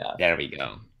 Yeah. There we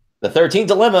go. The 13th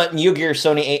Dilemma, New Gear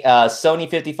Sony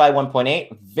 55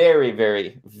 1.8, very,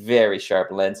 very, very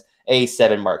sharp lens.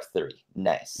 A7 Mark III.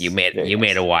 Nice. You made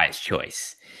a wise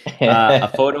choice. A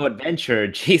photo adventure.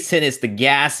 Jason is the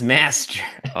gas master.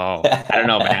 Oh, I don't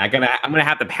know, man. I'm gonna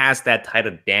have to pass that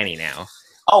title to Danny now.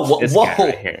 Oh,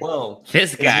 whoa!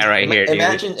 This guy right here.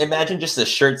 Imagine just the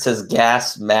shirt says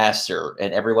 "Gas Master"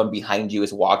 and everyone behind you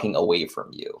is walking away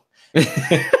from you.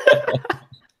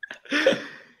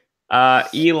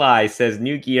 Eli says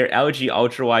New Gear LG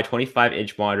Ultra Wide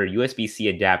 25-inch monitor, USB-C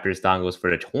adapters, dongles for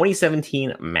the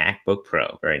 2017 MacBook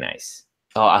Pro. Very nice.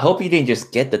 Oh, I hope you didn't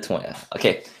just get the 20.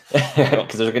 Okay,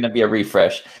 because there's going to be a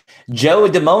refresh. Joe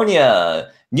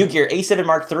Demonia, New Gear A7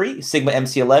 Mark III, Sigma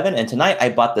MC11, and tonight I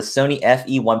bought the Sony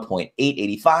FE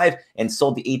 1.885 and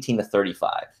sold the 18 to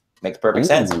 35. Makes perfect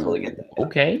sense. Totally get that.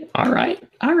 Okay. All right.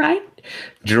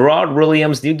 Gerard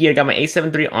Williams, New Gear, got my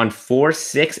A7 III on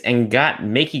 4.6 and got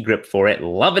Mickey grip for it.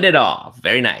 Loving it all.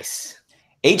 Very nice.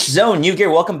 H Zone, New Gear,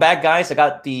 welcome back, guys. I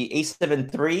got the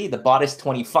A7 III, the Bodice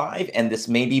 25, and this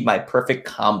may be my perfect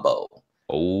combo.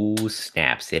 Oh,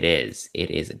 snaps. It is. It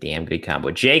is a damn good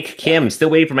combo. Jake Kim, still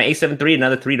waiting for my A7 III,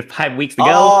 another 3 to 5 weeks to go.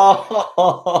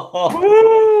 Oh.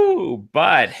 Woo!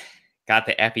 But got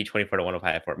the FE 24 to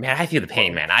 105 Man, I feel the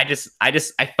pain, man. I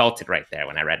felt it right there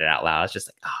when I read it out loud. I was just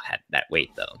like, oh, that weight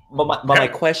though. But my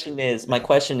question is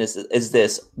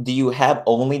this: do you have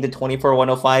only the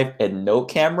 24-105 and no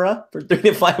camera for 3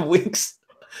 to 5 weeks?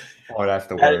 Oh, that's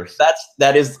the worst.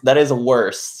 That is a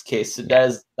worst case. Yeah. That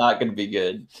is not going to be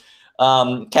good.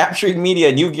 Capturing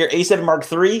Media, New Gear A7 Mark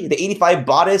III, the 85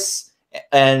 Bodice,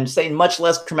 and saying much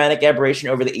less chromatic aberration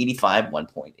over the 85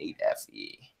 1.8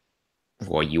 FE.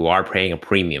 Well, you are paying a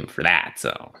premium for that,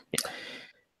 so. Yeah.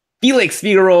 Felix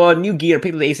Figueroa, New Gear,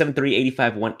 picked up the A7 III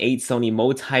 8518 Sony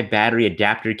multi-battery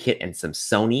adapter kit and some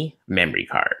Sony memory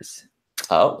cards.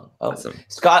 Oh. Awesome.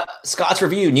 Scott's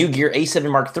review, New Gear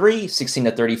A7 Mark III, 16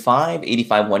 to 35,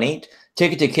 8518.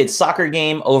 Took it to kids' soccer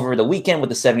game over the weekend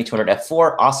with the 7200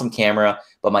 f4. Awesome camera,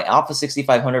 but my Alpha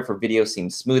 6500 for video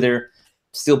seems smoother.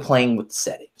 Still playing with the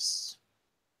settings.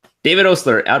 David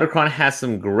Osler, Eldercron has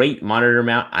some great monitor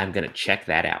mount. I'm going to check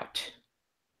that out.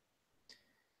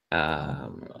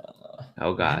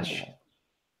 Oh, gosh.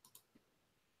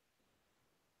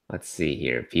 Let's see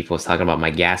here. People's talking about my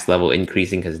gas level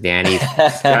increasing because Danny's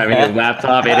driving his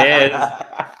laptop. It is.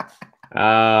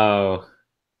 Oh.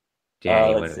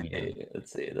 Danny,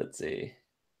 let's see.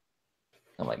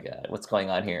 Oh, my God. What's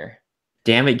going on here?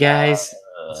 Damn it, guys.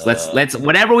 So let's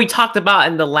whatever we talked about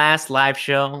in the last live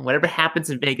show, whatever happens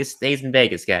in Vegas stays in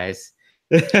Vegas, guys.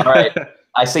 All right.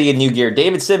 I see you, New Gear.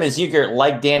 David Simmons, New Gear,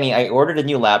 like Danny, I ordered a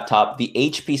new laptop, the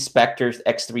HP Spectre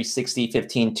X360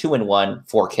 15 2-in-1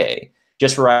 4K.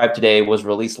 Just arrived today. Was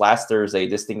released last Thursday.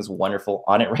 This thing's wonderful.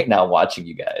 On it right now, watching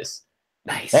you guys.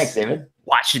 Nice. Thanks, David.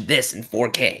 Watching this in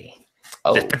 4K.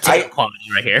 Oh, the potato quality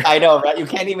right here. I know, right? I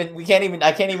can't even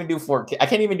do 4K. I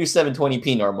can't even do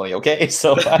 720p normally. Okay,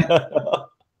 so. Oh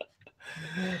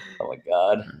my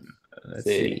God. Let's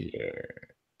see here.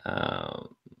 Oh,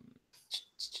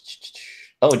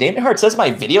 Damon Hart says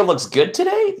my video looks good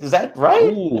today. Is that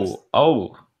right?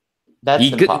 Oh, that's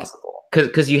impossible.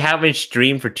 Because you haven't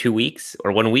streamed for 2 weeks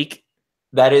or 1 week.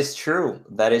 That is true.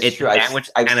 That is true.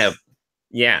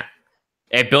 Yeah.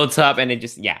 It builds up and it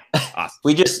just awesome.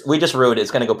 we just ruined it.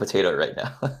 It's gonna go potato right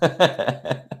now.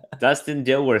 Dustin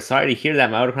Dilworth, sorry to hear that.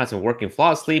 My Autochron's been working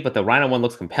flawlessly, but the Rhino one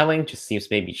looks compelling. Just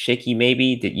seems maybe shaky.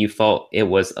 Maybe did you felt it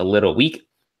was a little weak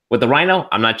with the Rhino?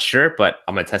 I'm not sure, but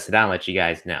I'm gonna test it out and let you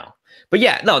guys know. But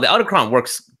yeah, no, the Autochron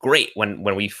works great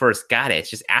when we first got it. It's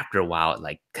just after a while,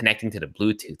 like connecting to the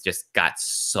Bluetooth just got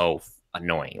so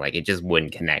annoying. Like it just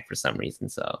wouldn't connect for some reason.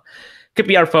 So could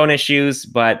be our phone issues,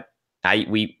 but I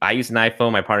use an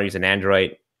iPhone. My partner used an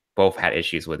Android. Both had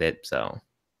issues with it. So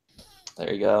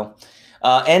there you go.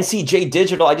 NCJ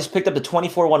Digital. I just picked up the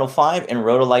 24105 and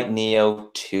Rotolite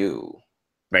Neo 2.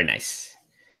 Very nice.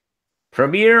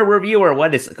 Premier Reviewer,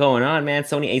 what is going on, man?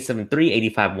 Sony a7III,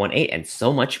 8518, and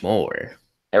so much more.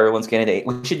 Everyone's getting it.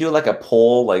 We should do like a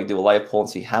poll, like do a live poll and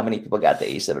see how many people got the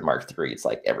A7 Mark III. It's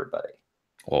like everybody.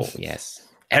 Oh, yes.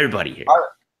 Everybody here.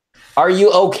 Are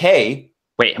you okay?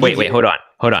 Wait. Hold on.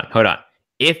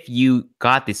 If you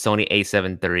got the Sony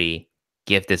a7III,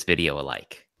 give this video a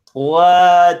like.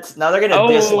 What? Now they're going to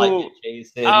dislike it,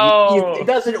 Jason. It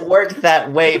doesn't work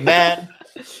that way, man.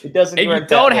 It doesn't work that way. If you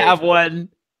don't have one,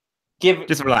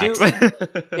 just relax.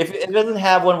 If it doesn't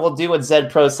have one, we'll do what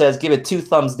Zed Pro says. Give it 2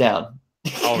 thumbs down.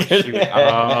 Oh, shoot.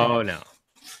 Oh, no.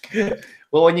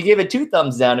 Well, when you give it 2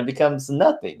 thumbs down, it becomes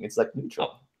nothing. It's like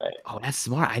neutral. Right? Oh, that's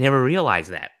smart. I never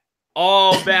realized that.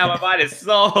 Oh, man, my mind is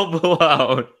so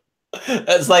blown.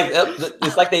 It's like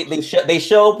they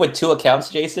show up with 2 accounts,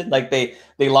 Jason. Like they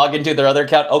log into their other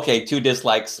account. Okay, 2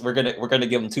 dislikes. We're gonna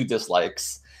give them 2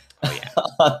 dislikes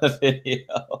on the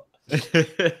video.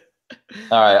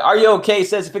 All right. Are you okay?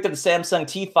 Says he picked up the Samsung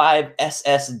T5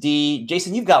 SSD.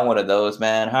 Jason, you've got one of those,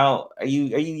 man. How are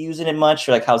you using it much?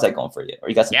 Or like how's that going for you? Or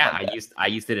you got some I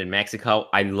used it in Mexico.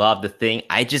 I love the thing.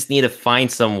 I just need to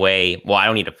find some way. Well, I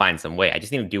don't need to find some way. I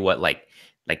just need to do what like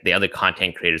the other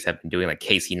content creators have been doing, like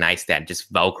Casey Neistat,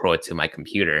 just Velcro it to my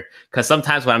computer. Because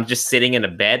sometimes when I'm just sitting in a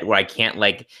bed where I can't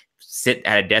like sit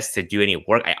at a desk to do any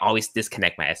work, I always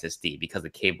disconnect my SSD because the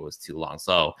cable is too long.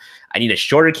 So I need a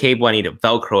shorter cable. I need to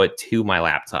Velcro it to my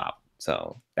laptop.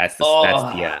 So it's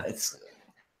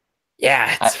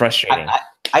frustrating.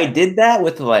 I did that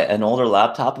with an older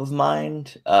laptop of mine.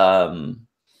 I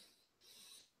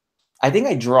think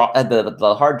I dropped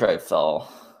the hard drive fell.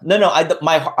 No, I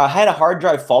had a hard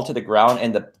drive fall to the ground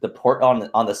and the port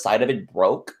on the side of it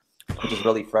broke, which is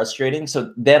really frustrating.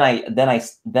 So then I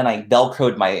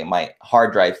Velcroed my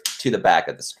hard drive to the back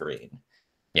of the screen.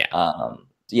 Yeah.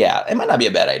 Yeah, it might not be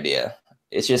a bad idea.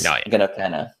 It's just gonna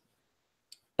kind of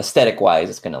aesthetic wise,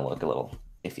 it's gonna look a little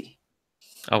iffy.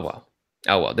 Oh well.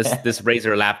 This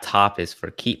Razer laptop is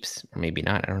for keeps. Maybe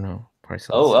not. I don't know.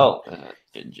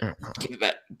 Give it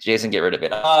back. Jason, get rid of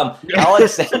it.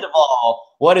 Alex Sandoval,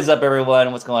 what is up,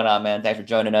 everyone? What's going on, man? Thanks for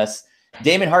joining us.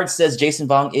 Damon Hart says Jason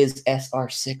Vong is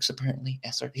SR6, apparently.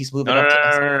 He's moving up to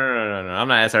SR. No. I'm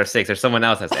not SR6. There's someone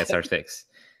else that's SR6.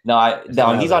 No,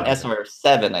 he's on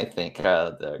SR7, I think.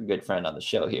 The good friend on the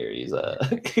show here. He's our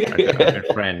good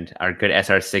friend, our good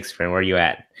SR6 friend. Where are you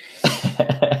at?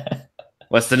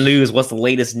 What's the news? What's the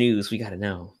latest news? We got to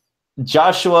know.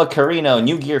 Joshua Carino,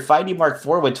 New Gear 5D Mark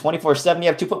IV with 24/7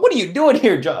 f2. What are you doing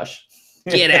here, Josh?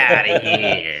 Get out of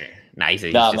here. Nice.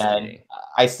 No, man.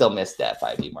 I still miss that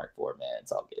 5D Mark IV, man.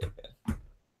 It's all good, man.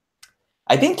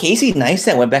 I think Casey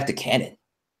Neistat went back to Canon.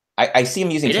 I see him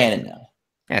using Canon now.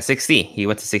 Yeah, 60. He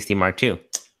went to 60 Mark II.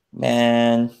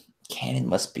 Man, Canon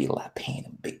must be a lot paying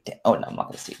a big damn. Oh no, I'm not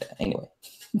gonna see that anyway.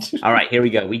 All right, here we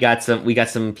go. We got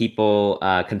some people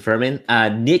confirming.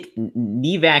 Nick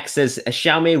Nevak says a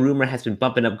Xiaomi rumor has been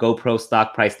bumping up GoPro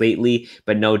stock price lately,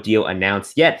 but no deal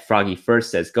announced yet. Froggy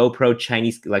First says GoPro,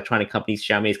 Chinese electronic companies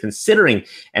Xiaomi is considering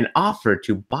an offer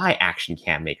to buy action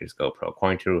cam makers GoPro,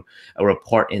 according to a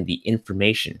report in the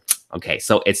information. Okay,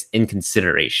 so it's in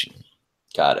consideration.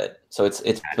 Got it. So it's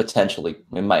potentially,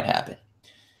 it might happen.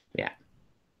 Yeah.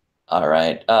 All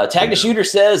right. Tag the Shooter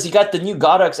says you got the new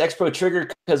Godox X Pro trigger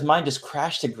because mine just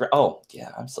crashed to ground. Oh,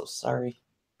 yeah. I'm so sorry.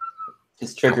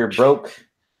 His trigger broke.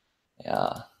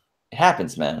 Yeah. It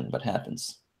happens, man. What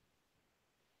happens?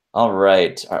 All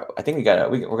right. I think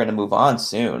we're going to move on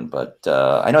soon, but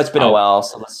I know it's been a while,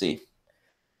 so let's see.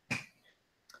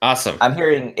 Awesome. I'm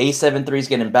hearing A7III is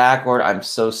getting backward. I'm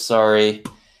so sorry.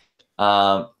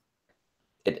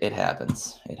 It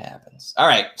happens. It happens. All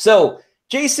right. So,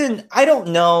 Jason, I don't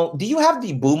know. Do you have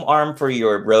the boom arm for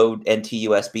your Rode NT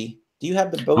USB? Do you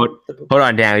have the boom? Hold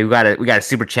on, Dan. We got a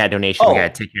super chat donation we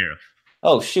got to take care of.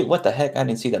 Oh shoot! What the heck? I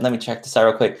didn't see that. Let me check this out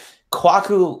real quick.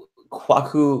 Kwaku.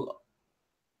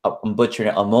 I'm butchering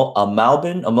it.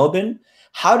 Amobin.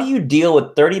 How do you deal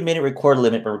with 30-minute record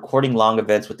limit when recording long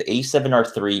events with the A7R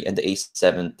III and the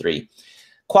A7III?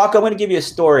 Kwaku, I'm going to give you a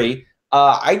story.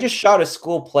 I just shot a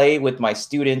school play with my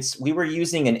students. We were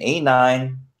using an A9,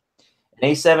 an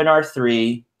A7R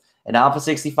III, an Alpha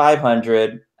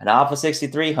 6500, an Alpha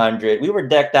 6300. We were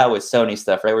decked out with Sony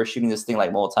stuff, right? We're shooting this thing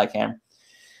like multicam.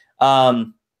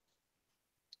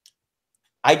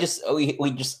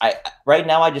 Right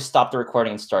now I just stopped the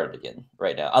recording and started again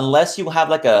right now. Unless you have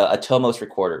like a Tomos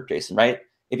recorder, Jason, right?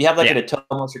 If you have like a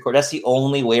Tomos recorder, that's the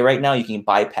only way right now you can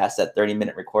bypass that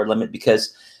 30-minute record limit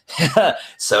because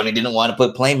Sony didn't want to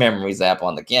put Play Memories app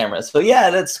on the camera. So yeah,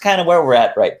 that's kind of where we're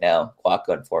at right now, Quack,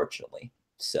 unfortunately.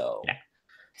 So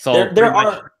there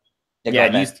are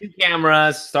use two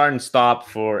cameras, start and stop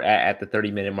for at the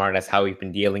 30-minute mark. That's how we've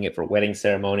been dealing it for wedding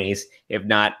ceremonies. If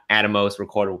not, Atomos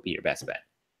recorder will be your best bet.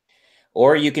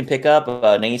 Or you can pick up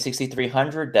an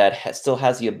A6300 that still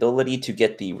has the ability to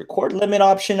get the record limit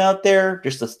option out there.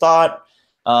 Just a thought.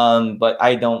 But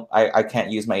I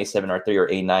can't use my A7R III or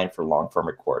A9 for long form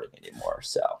recording anymore.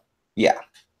 So yeah.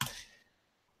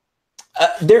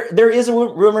 There is a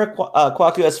rumor,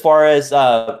 Kwaku, as far as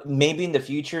maybe in the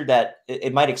future that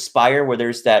it might expire where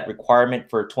there's that requirement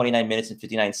for 29 minutes and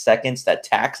 59 seconds, that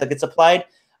tax that gets applied.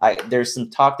 There's some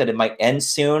talk that it might end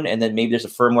soon, and then maybe there's a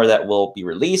firmware that will be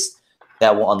released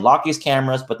that will unlock these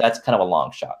cameras, but that's kind of a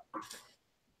long shot.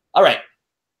 All right.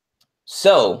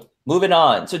 So moving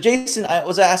on. So Jason, I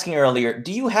was asking earlier,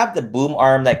 do you have the boom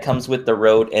arm that comes with the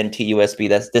Rode NT USB?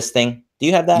 That's this thing. Do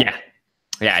you have that?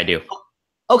 Yeah, I do.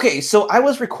 Okay, so I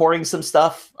was recording some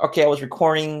stuff. Okay, I was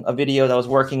recording a video that I was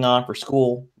working on for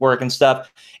school work and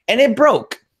stuff, and it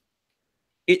broke.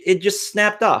 It just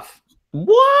snapped off.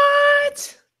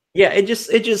 What? Yeah, it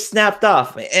just snapped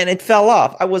off, and it fell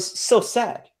off. I was so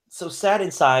sad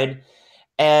inside,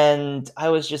 and I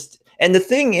was just. And the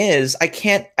thing is, I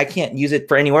can't use it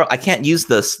for anywhere. I can't use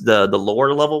the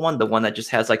lower level one, the one that just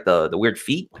has like the weird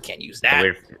feet. I can't use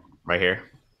that. Right here.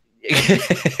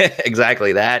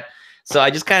 Exactly that. So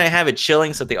I just kind of have it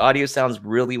chilling. So if the audio sounds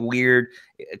really weird,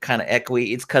 kind of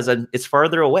echoey, it's because it's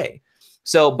farther away.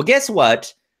 So, but guess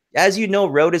what? As you know,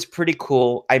 Rode is pretty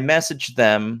cool. I messaged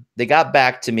them. They got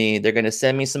back to me. They're going to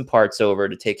send me some parts over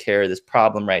to take care of this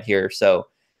problem right here. So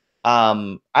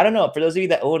I don't know. For those of you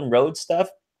that own Rode stuff,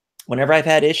 whenever I've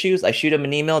had issues, I shoot them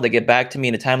an email. They get back to me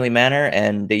in a timely manner,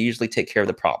 and they usually take care of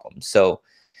the problem. So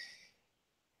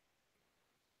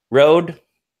Rode,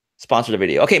 sponsor the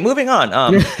video. Okay, moving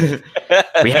on.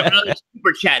 We have another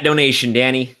super chat donation,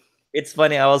 Danny. It's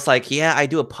funny. I was like, yeah, I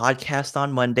do a podcast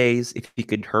on Mondays. If you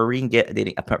could hurry and get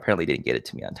it, apparently didn't get it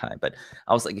to me on time, but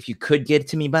I was like, if you could get it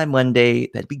to me by Monday,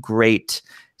 that'd be great.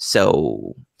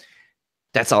 So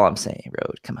that's all I'm saying,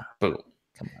 Rode. Come on. Boom.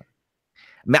 Come on.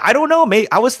 Man, I don't know. Maybe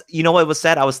I was, you know what was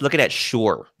sad? I was looking at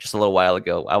Shure just a little while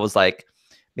ago. I was like,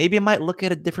 maybe I might look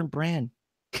at a different brand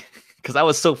because I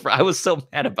was so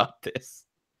mad about this.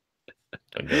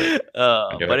 Don't do it.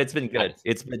 But it's been good.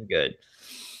 It's been good.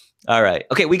 All right.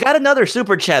 Okay, we got another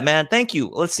super chat, man. Thank you.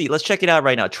 Let's see. Let's check it out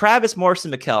right now. Travis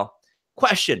Morrison McKell.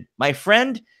 Question. My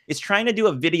friend is trying to do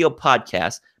a video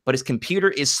podcast, but his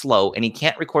computer is slow and he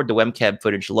can't record the webcam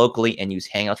footage locally and use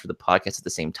Hangouts for the podcast at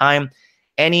the same time.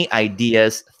 Any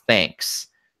ideas? Thanks.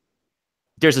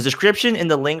 There's a description in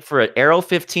the link for an Aero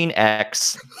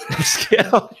 15X.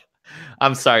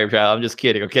 I'm sorry, bro. I'm just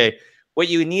kidding. Okay. What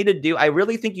you need to do, I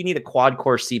really think you need a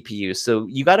quad-core CPU. So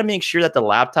you got to make sure that the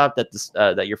laptop that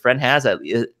that your friend has,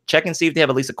 check and see if they have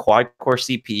at least a quad-core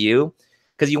CPU,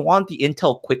 because you want the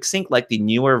Intel QuickSync, like the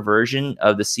newer version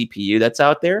of the CPU that's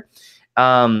out there.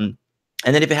 And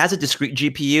then if it has a discrete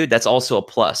GPU, that's also a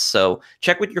plus. So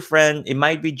check with your friend. It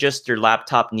might be just your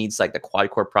laptop needs like the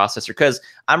quad-core processor, because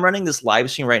I'm running this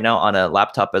live stream right now on a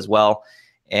laptop as well.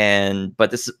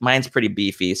 But mine's pretty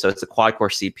beefy, so it's a quad-core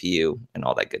CPU and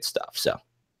all that good stuff. So,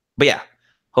 but yeah,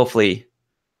 hopefully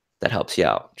that helps you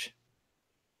out.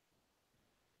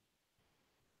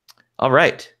 All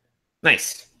right.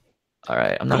 Nice. All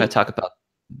right. I'm not going to talk about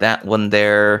that one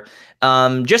there.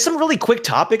 Just some really quick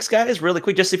topics, guys. Really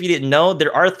quick. Just if you didn't know,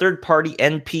 there are third-party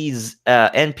NPF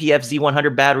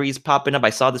Z100 batteries popping up.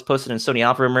 I saw this posted in Sony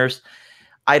Alpha Rumors.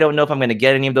 I don't know if I'm going to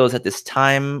get any of those at this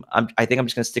time. I think I'm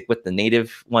just going to stick with the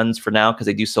native ones for now because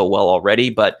they do so well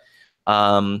already. But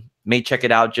may check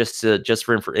it out just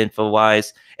for info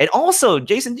wise. And also,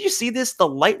 Jason, did you see this? The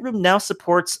Lightroom now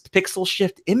supports pixel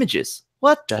shift images.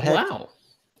 What the heck? Wow.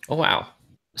 Oh wow.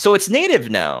 So it's native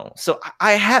now. So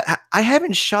I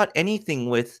haven't shot anything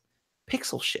with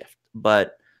pixel shift,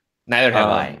 but Neither have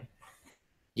I.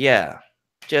 Yeah,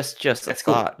 just That's a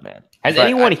cool. thought, man. Has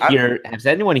anyone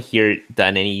here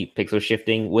done any pixel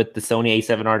shifting with the Sony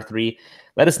a7R III?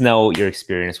 Let us know your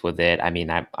experience with it. I mean,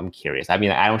 I'm curious. I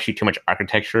mean, I don't shoot too much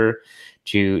architecture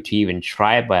to even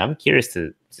try it, but I'm curious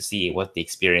to see what the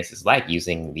experience is like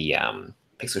using the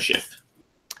pixel shift.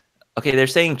 Okay, they're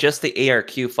saying just the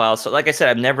ARQ file. So like I said,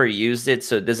 I've never used it.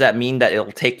 So does that mean that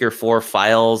it'll take your 4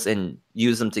 files and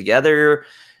use them together?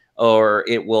 Or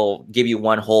it will give you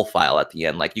one whole file at the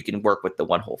end? Like you can work with the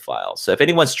one whole file. So if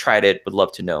anyone's tried it, would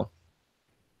love to know.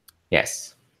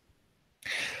 Yes.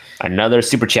 Another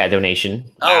super chat donation.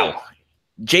 Wow. Oh,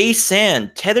 Jay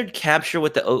Sand, tethered capture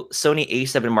with the Sony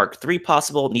a7 Mark III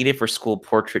possible, needed for school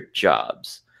portrait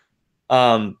jobs.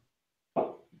 Danny?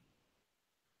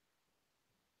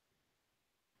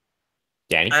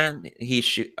 And he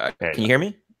shoot. Can you hear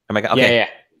me? Am I okay? Yeah.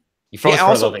 You froze for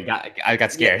a little bit. I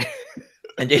got scared. Yeah.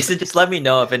 And Jason, just let me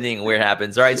know if anything weird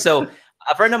happens. All right. So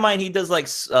a friend of mine, he does like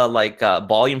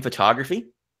volume photography,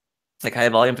 like high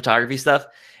volume photography stuff.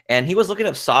 And he was looking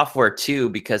up software too,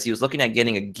 because he was looking at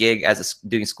getting a gig as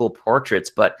doing school portraits.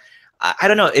 But I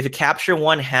don't know if a Capture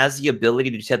One has the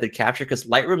ability to tether capture, because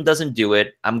Lightroom doesn't do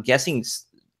it. I'm guessing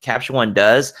Capture One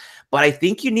does. But I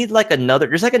think you need like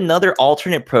there's like another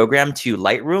alternate program to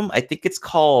Lightroom. I think it's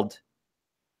called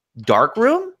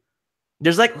Darkroom.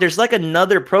 There's like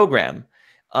another program.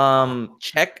 I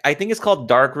think it's called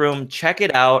Darkroom. Check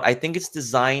it out. I think it's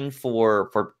designed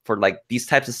for like these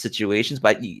types of situations,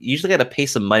 but you usually got to pay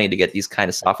some money to get these kind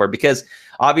of software, because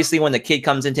obviously when the kid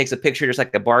comes in, takes a picture, there's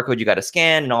like a barcode you got to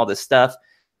scan and all this stuff.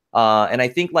 And I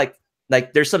think like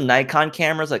there's some Nikon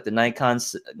cameras, like the Nikon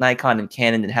and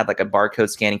Canon, that have like a barcode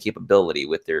scanning capability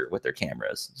with their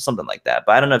cameras, something like that.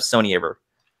 But I don't know if Sony ever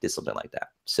did something like that.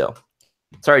 So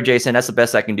sorry, Jason, that's the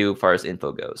best I can do as far as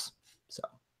info goes. So,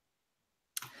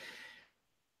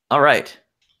 all right,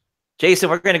 Jason,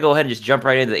 we're going to go ahead and just jump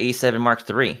right into the a7 Mark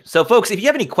III. So, folks, if you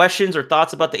have any questions or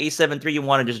thoughts about the a7 III you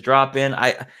want to just drop in,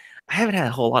 I haven't had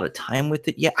a whole lot of time with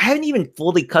it yet. I haven't even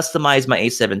fully customized my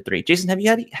a7 III. Jason, have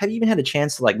you even had a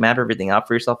chance to like map everything out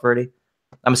for yourself already?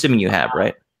 I'm assuming you have,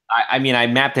 right? I mean, I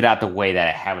mapped it out the way that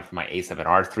I have it for my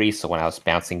a7R III, so when I was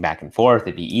bouncing back and forth,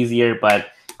 it'd be easier. But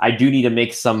I do need to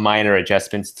make some minor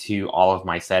adjustments to all of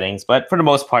my settings. But for the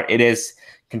most part, it is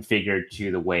configured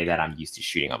to the way that I'm used to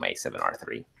shooting on my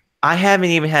a7R III. I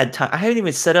haven't even had time. I haven't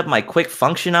even set up my quick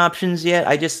function options yet.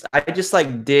 I just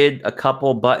like did a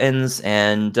couple buttons,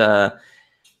 and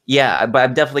yeah, but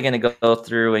I'm definitely going to go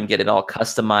through and get it all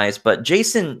customized. But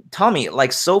Jason, tell me,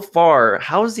 like, so far,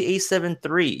 how's the a7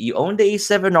 III? You own the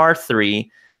a7R III.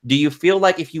 Do you feel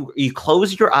like if you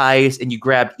close your eyes and you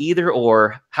grabbed either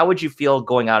or, how would you feel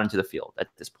going out into the field at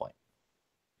this point?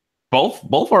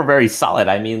 Both are very solid.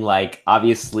 I mean, like,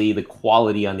 obviously the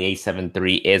quality on the a7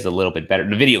 III is a little bit better.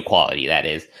 The video quality, that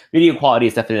is. Video quality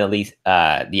is definitely,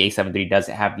 the a7 III does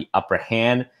have the upper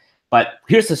hand. But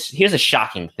here's a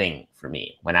shocking thing for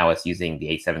me when I was using the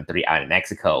a7 III out in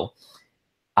Mexico.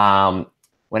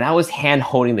 When I was hand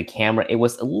holding the camera, it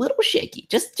was a little shaky,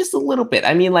 just a little bit.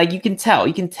 I mean, like, you can tell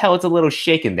it's a little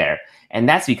shaken there. And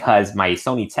that's because my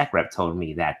Sony tech rep told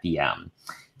me that the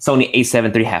Sony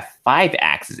a7 III have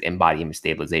 5-axis in-body image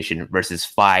stabilization versus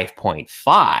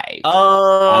 5.5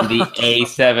 on the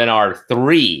a7R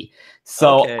III.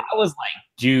 So okay. I was like,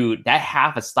 dude, that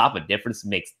half a stop of difference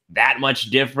makes that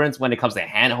much difference when it comes to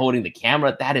hand holding the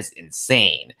camera. That is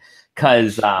insane.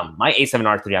 Because my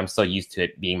a7R III, I'm so used to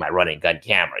it being my run and gun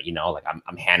camera. You know, like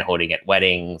I'm hand holding at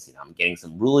weddings. You know, I'm getting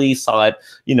some really solid,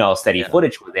 steady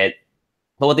footage with it.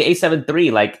 But with the a7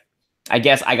 III, like, I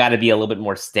guess I got to be a little bit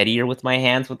more steadier with my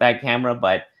hands with that camera,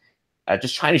 but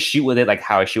just trying to shoot with it like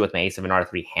how I shoot with my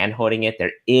a7R III, hand holding it,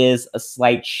 there is a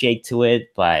slight shake to it,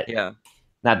 but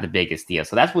not the biggest deal.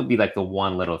 So that would be like the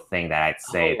one little thing that I'd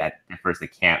say that differs the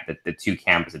two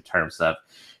cameras in terms of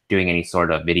doing any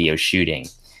sort of video shooting.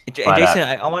 But, Jason,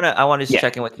 I want to just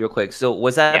check in with you real quick. So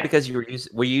was that because were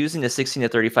you using the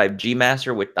 16-35 G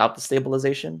Master without the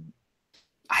stabilization?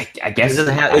 I guess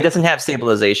it doesn't have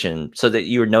stabilization, so that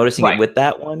you were noticing it with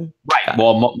that one. Right.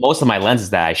 Well, most of my lenses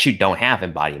that I shoot don't have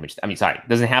in-body image. I mean, sorry,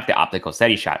 doesn't have the optical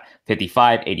steady shot.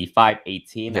 55, 85,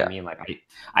 18. I mean, like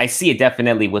I see it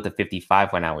definitely with the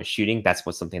 55 when I was shooting. That's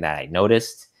something that I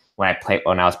noticed when I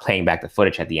was playing back the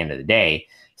footage at the end of the day.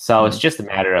 So it's just a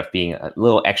matter of being a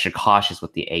little extra cautious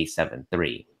with the a7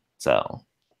 III. So.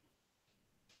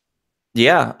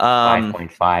 Yeah.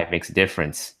 5.5 makes a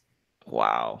difference.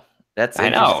 Wow. That's I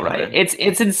know, interesting, right? man.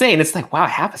 It's insane. It's like, wow,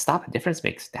 half a stop a difference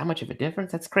makes that much of a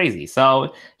difference. That's crazy.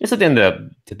 So just something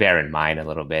to bear in mind a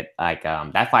little bit. Like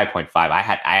that 5.5,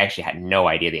 I actually had no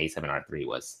idea the A7R3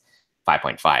 was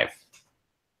 5.5.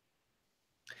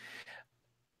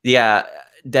 Yeah,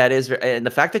 that is, and the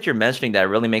fact that you're mentioning that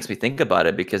really makes me think about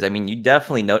it because I mean, you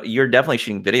definitely know you're definitely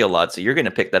shooting video a lot, so you're going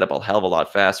to pick that up a hell of a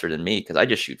lot faster than me because I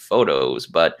just shoot photos.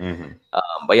 But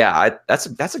yeah, that's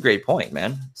a great point,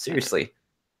 man. Seriously.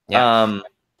 Yeah. Um,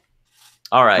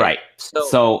 all right. Right. So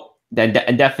So then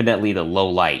and definitely the low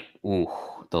light. Ooh,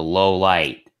 the low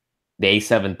light. The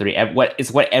A7 III. What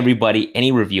is what everybody,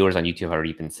 any reviewers on YouTube have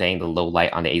already been saying. The low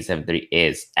light on the A7 III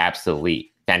is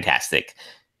absolutely fantastic.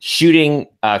 Shooting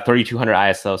 3200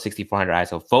 ISO, 6400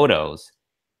 ISO photos,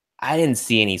 I didn't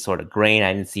see any sort of grain.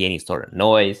 I didn't see any sort of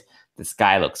noise. The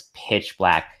sky looks pitch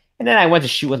black. And then I went to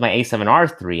shoot with my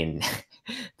A7R III and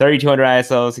 3200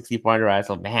 ISO, 6400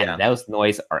 ISO. Man, yeah, those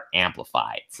noise are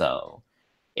amplified. So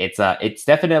it's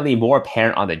definitely more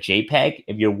apparent on the JPEG.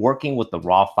 If you're working with the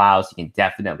raw files, you can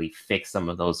definitely fix some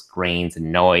of those grains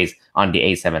and noise on the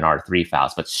A7R III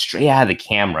files. But straight out of the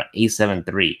camera,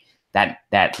 A7 III,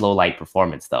 that low light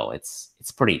performance though, it's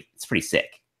pretty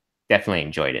sick. Definitely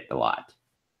enjoyed it a lot.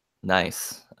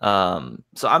 nice.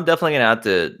 So I'm definitely gonna have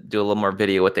to do a little more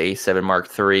video with the A7 Mark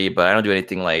III, but I don't do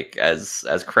anything like as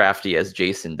crafty as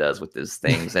Jason does with his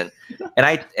things. And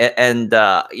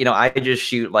you know, I just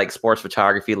shoot like sports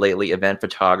photography lately, event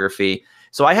photography.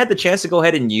 So I had the chance to go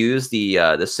ahead and use the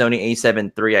Sony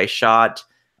a7 III. I shot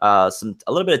a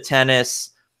little bit of tennis,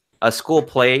 a school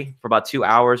play for about 2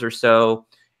 hours or so,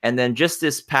 and then just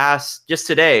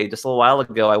today, just a little while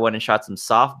ago, I went and shot some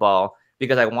softball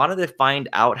because I wanted to find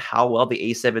out how well the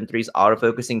a7 III's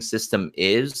autofocusing system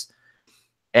is.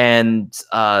 And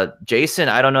Jason,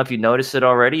 I don't know if you noticed it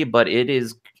already, but it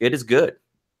is good. It's good.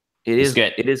 It is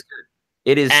good.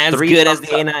 It is As three good as the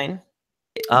thumbs up. A9.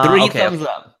 Three Okay, thumbs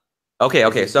up. It's okay.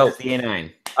 as good So as the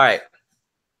A9. all right,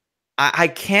 I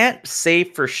can't say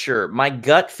for sure. My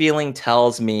gut feeling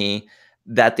tells me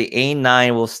that the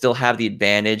A9 will still have the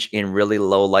advantage in really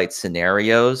low light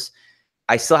scenarios.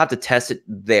 I still have to test it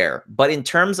there. But in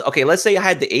terms, okay, let's say I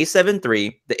had the A7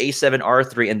 III, the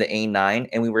A7R III, and the A9,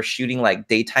 and we were shooting like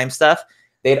daytime stuff,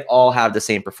 they'd all have the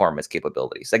same performance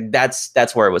capabilities. Like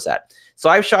that's where it was at. So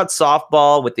I've shot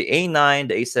softball with the A9,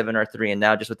 the A7R III, and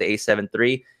now just with the A7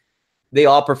 III. They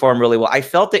all perform really well. I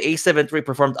felt the A7 III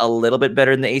performed a little bit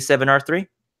better than the A7R III.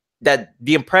 That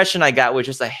the impression I got was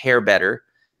just a hair better,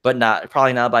 but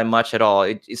probably not by much at all.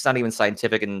 It's not even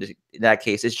scientific in that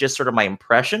case. It's just sort of my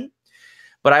impression.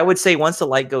 But I would say once the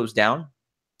light goes down,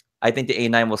 I think the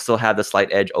A9 will still have the slight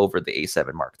edge over the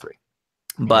A7 Mark III.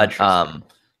 But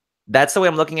that's the way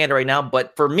I'm looking at it right now.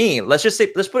 But for me, let's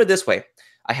put it this way.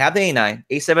 I have the A9,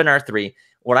 A7R III.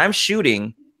 What I'm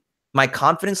shooting, my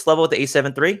confidence level with the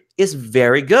A7 III is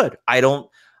very good. I don't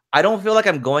feel like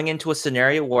I'm going into a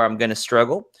scenario where I'm going to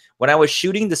struggle. When I was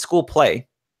shooting the school play,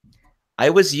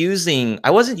 I wasn't using my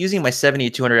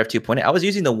 70-200 f2.8. I was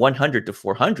using the 100 to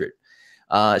 400.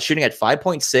 Shooting at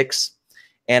 5.6,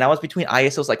 and I was between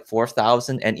ISOs like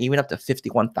 4,000 and even up to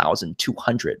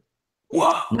 51,200.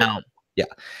 Whoa. Yeah.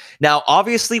 Now,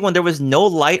 obviously, when there was no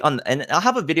light on, and I'll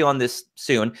have a video on this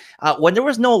soon, when there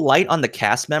was no light on the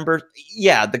cast member,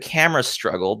 yeah, the camera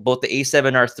struggled. Both the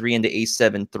A7R III and the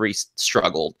A7 III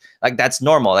struggled. Like, that's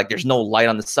normal. Like, there's no light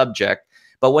on the subject.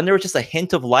 But when there was just a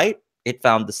hint of light, it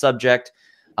found the subject.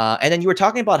 And then you were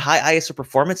talking about high ISO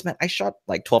performance, man. I shot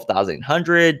like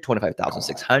 12,800,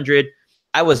 25,600.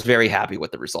 I was very happy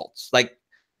with the results. Like,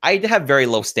 I have very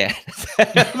low standards.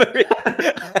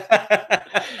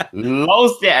 Low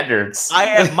standards.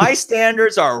 My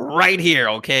standards are right here,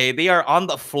 okay? They are on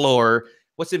the floor.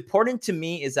 What's important to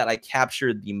me is that I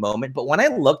captured the moment. But when I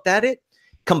looked at it,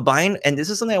 combined, and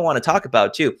this is something I want to talk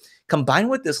about too,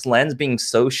 combined with this lens being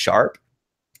so sharp,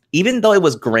 even though it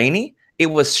was grainy, it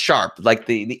was sharp. Like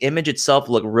the image itself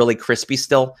looked really crispy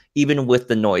still, even with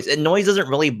the noise. And noise doesn't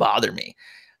really bother me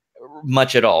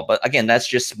much at all. But again, that's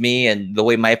just me and the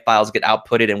way my files get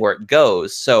outputted and where it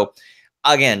goes. So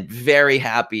again, very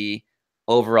happy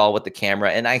overall with the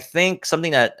camera. And I think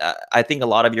something that I think a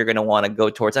lot of you are going to want to go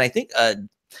towards, and I think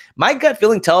my gut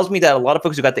feeling tells me that a lot of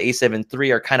folks who got the a7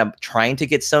 III are kind of trying to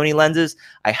get Sony lenses.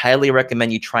 I highly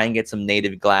recommend you try and get some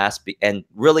native glass and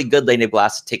really good native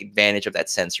glass to take advantage of that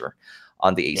sensor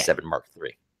on the a7 Mark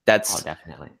III. That's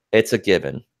definitely. It's a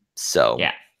given. So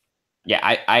yeah. Yeah,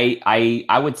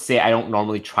 I would say I don't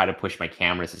normally try to push my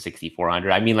cameras to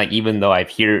 6400. I mean, like even though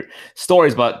I've heard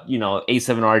stories about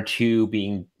A7R2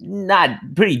 being not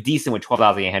pretty decent with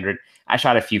 12,800, I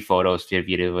shot a few photos, few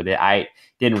videos with it. I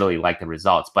didn't really like the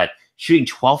results, but shooting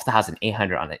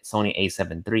 12,800 on the Sony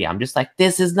A7 III, I'm just like,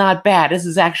 this is not bad. This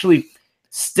is actually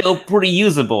still pretty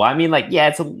usable. I mean, like, yeah,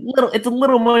 it's a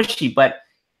little mushy, but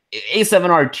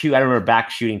A7R2, I remember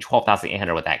back shooting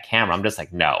 12,800 with that camera. I'm just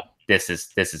like, no, this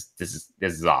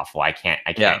is awful. I Yeah.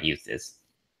 can't use this.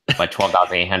 But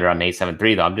 12,800 on A7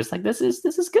 III though, I'm just like, this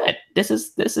is good. This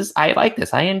is I like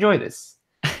this. I enjoy this.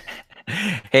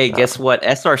 Hey, guess what?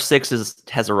 SR6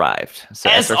 has arrived. So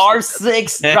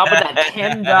SR6 dropping that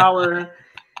 $10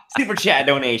 super chat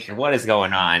donation. What is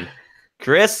going on?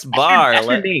 Chris Barr. That's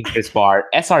your name, Chris Barr.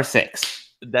 SR6.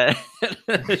 That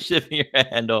should be your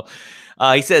handle.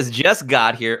 He says, just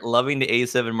got here, loving the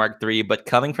A7 Mark III, but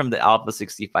coming from the Alpha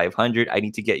 6500, I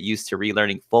need to get used to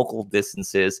relearning focal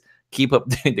distances. Keep up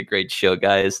doing the great show,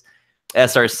 guys.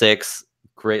 SR6,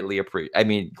 greatly appreciate. I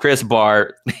mean, Chris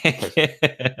Barr.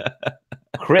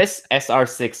 Chris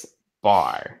SR6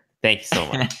 Barr. Thank you so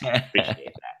much.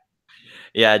 Appreciate that.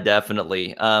 Yeah,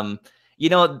 definitely. I'm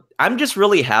just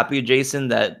really happy, Jason,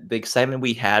 that the excitement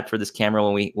we had for this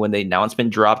camera when the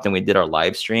announcement dropped and we did our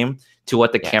live stream to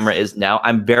what the camera is now.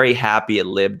 I'm very happy it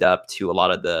lived up to a lot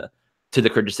of the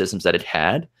criticisms that it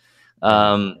had.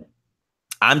 I'm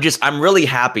really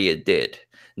happy it did.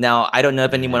 Now, I don't know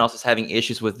if anyone else is having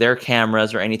issues with their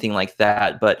cameras or anything like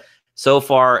that, but so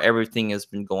far everything has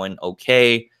been going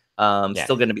okay.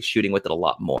 Still going to be shooting with it a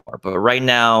lot more, but right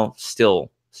now,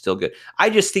 still good. I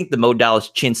just think the modal is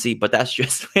chintzy, but that's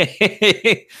just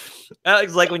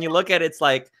it's like when you look at it, it's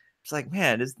like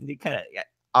man, this kind of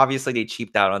obviously they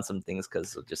cheaped out on some things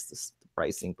because of just the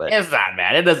pricing, but it's not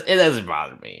bad. It doesn't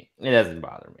bother me. It doesn't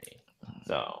bother me.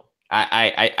 So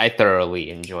I thoroughly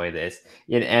enjoy this.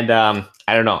 And I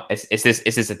don't know. Is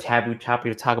this a taboo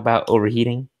topic to talk about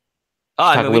overheating?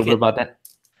 Talk a little bit about that.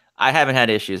 I haven't had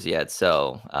issues yet,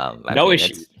 so no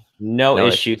issues. No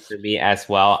issues for me as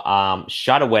well.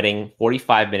 Shot a wedding,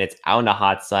 45 minutes out in the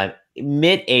hot sun,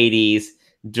 mid 80s,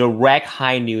 direct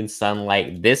high noon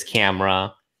sunlight. This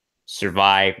camera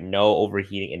survived, no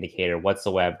overheating indicator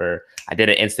whatsoever. I did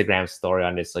an Instagram story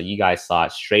on this, so you guys saw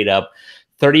it straight up.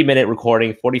 30-minute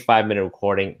recording, 45-minute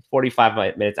recording,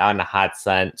 45 minutes out in the hot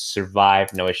sun,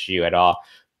 survived, no issue at all.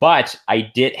 But I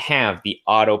did have the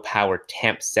auto power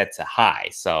temp set to high,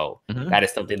 so that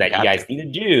is something that you guys need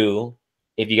to do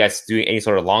if you guys do any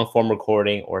sort of long form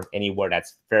recording or anywhere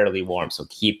that's fairly warm. So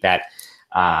keep that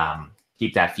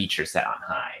feature set on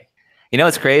high. You know,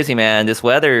 it's crazy, man. This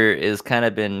weather is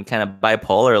been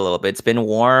bipolar a little bit. It's been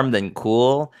warm then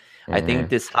cool. I think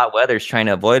this hot weather is trying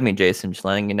to avoid me, Jason. Just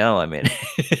letting you know. I mean,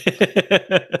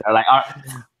 they're like,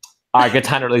 all right, good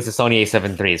time to release the Sony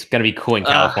a7III. It's gonna be cool in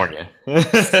California.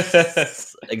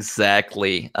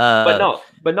 Exactly. But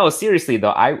no, seriously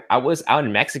though, I was out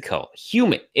in Mexico.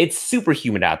 Humid. It's super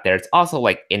humid out there. It's also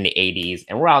like in the 80s,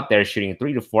 and we're out there shooting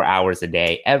 3 to 4 hours a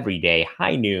day, every day,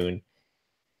 high noon.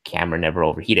 Camera never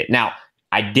overheated. Now,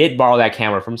 I did borrow that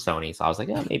camera from Sony, so I was like,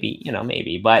 oh,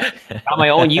 maybe. But on my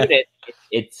own unit,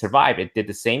 it survived. It did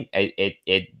the same.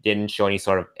 It didn't show any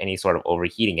sort of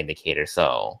overheating indicator.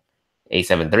 So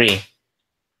A7 III,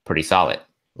 pretty solid.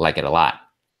 Like it a lot.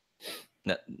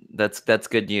 That's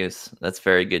good news. That's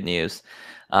very good news.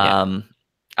 I'll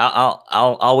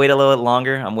wait a little bit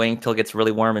longer. I'm waiting till it gets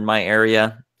really warm in my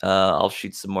area. I'll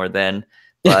shoot some more then.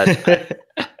 But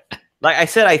like I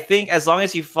said, I think as long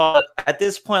as you fall at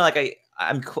this point, like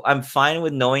I'm fine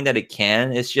with knowing that it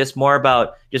can. It's just more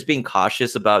about just being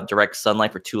cautious about direct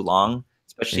sunlight for too long,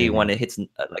 especially when it hits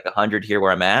like 100 here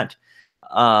where I'm at.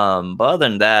 But other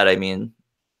than that, I mean,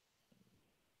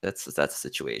 that's the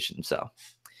situation. So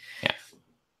yeah.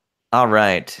 All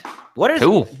right. What are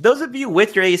those of you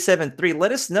with your A7 III?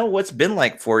 Let us know what's been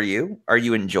like for you. Are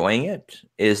you enjoying it?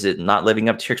 Is it not living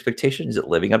up to your expectations? Is it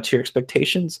living up to your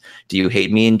expectations? Do you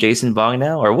hate me and Jason Vong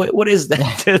now? Or what is that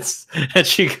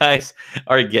that you guys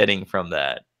are getting from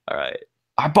that? All right.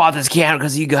 I bought this camera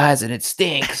because of you guys and it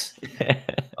stinks.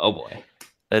 Oh boy.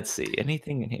 Let's see.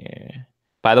 Anything in here?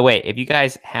 By the way, if you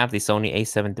guys have the Sony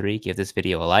a7 III, give this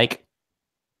video a like.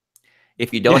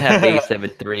 If you don't have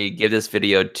A7 III, give this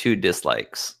video 2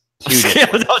 dislikes. 2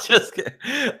 dislikes.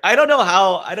 I don't know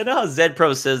how Zed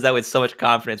Pro says that with so much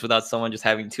confidence without someone just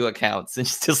having 2 accounts and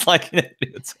just disliking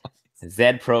it.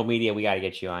 Zed Pro Media, we got to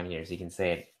get you on here so you can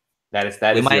say it. That is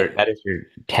your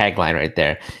tagline right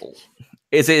there.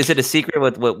 Is it a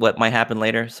secret what might happen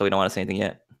later? So we don't want to say anything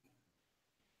yet.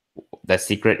 That's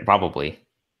secret, probably.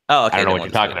 Oh, I okay. don't know Then what we'll you're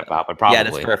just go talking with that. about, but Yeah,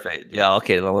 that's probably. perfect. Yeah,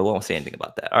 okay. Then we won't say anything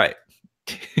about that. All right.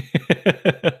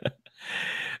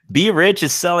 B Rich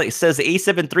is selling says the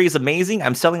A7III is amazing.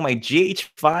 I'm selling my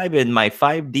GH5 and my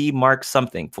 5D Mark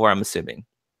something for, I'm assuming.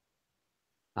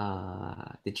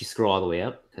 Did you scroll all the way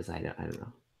up? Because I don't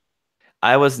know.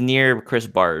 I was near Chris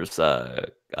Barr's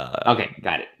Okay,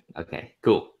 got it. Okay,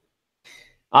 cool.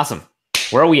 Awesome.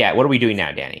 Where are we at? What are we doing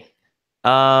now, Danny?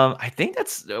 I think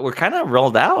we're kind of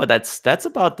rolled out. That's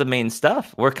about the main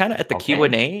stuff. We're kind of at the Okay.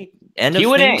 Q&A end of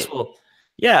things. Q&A. Well,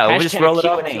 yeah, we'll just Hashtag roll it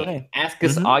off Q&A. Q&A. Ask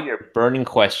us all your burning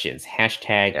questions.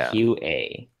 Hashtag Yeah.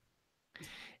 QA.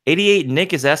 88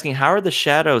 Nick is asking, how are the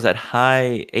shadows at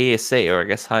high ASA, or I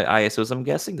guess high ISOs? I'm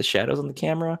guessing the shadows on the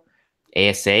camera.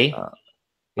 ASA? Is Isn't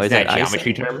that that a ISO?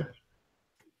 geometry term?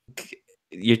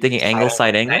 You're thinking angle,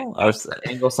 side angle? I was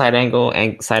Angle, side angle,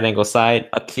 side angle, side.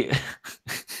 okay.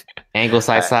 Angle,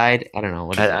 side, I, side. I don't know.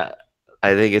 What is it?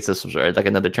 I think it's some sort of like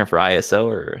another term for ISO,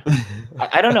 or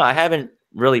I don't know. I haven't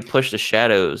really pushed the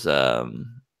shadows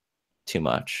too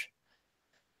much.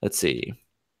 Let's see.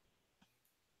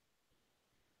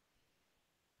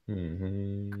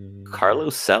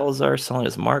 Carlos Salazar selling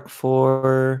his Mark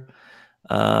IV.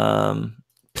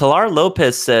 Pilar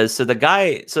Lopez says, so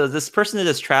this person that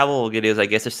does travel videos, I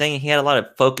guess, they're saying he had a lot of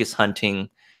focus hunting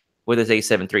with his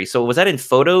A7III. So was that in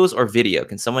photos or video?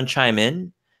 Can someone chime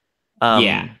in?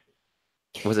 Yeah.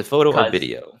 Was it photo or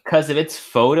video? Because if it's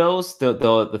photos,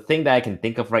 the thing that I can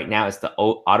think of right now is the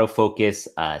autofocus,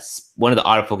 one of the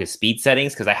autofocus speed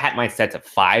settings. Because I had mine set to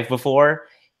 5 before,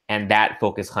 and that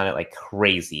focus hunted like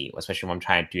crazy, especially when I'm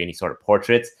trying to do any sort of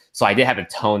portraits. So I did have to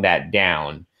tone that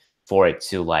down for it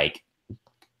to like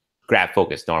grab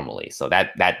focus normally. So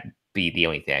that be the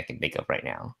only thing I can think of right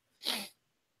now.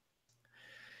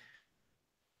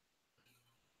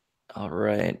 All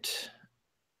right.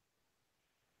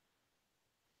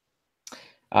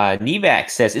 Nevac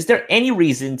says, is there any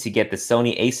reason to get the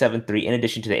Sony a7III in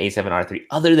addition to the a7R3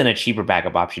 other than a cheaper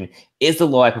backup option? Is the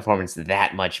low-light performance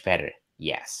that much better?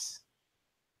 Yes.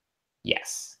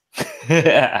 Yes.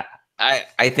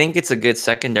 I think it's a good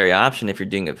secondary option if you're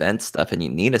doing event stuff and you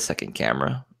need a second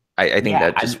camera. I think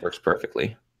that just works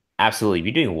perfectly. Absolutely. If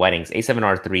you're doing weddings,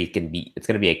 a7R3 it's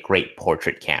gonna be a great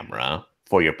portrait camera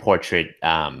for your portrait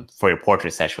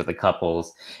session with the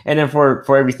couples. And then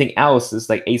for everything else, it's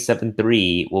like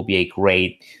a7III will be a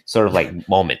great sort of like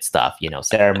moment stuff,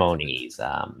 ceremonies,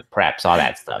 perhaps all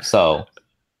that stuff. So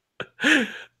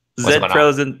Zed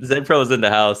Pro's in the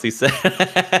house. He said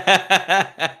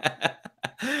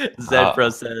Zed Pro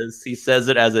says he says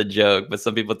it as a joke, but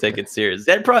some people take it serious.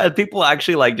 Zed Pro, people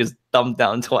actually like just thumb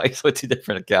down twice with 2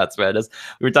 different accounts, man. We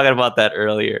were talking about that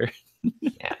earlier.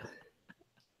 Yeah.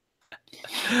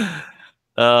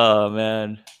 Oh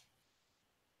man.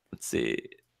 Let's see.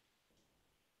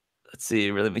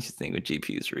 Really makes you think with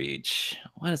GPU's reach.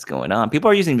 What is going on? People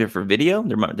are using it for video.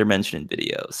 They're mentioning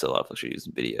video, so a lot of folks are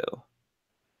using video.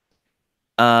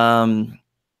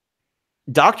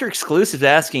 Doctor Exclusive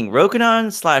asking, Rokinon /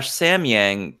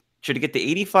 Samyang, should it get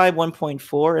the 85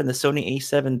 1.4 and the Sony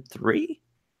a7 III?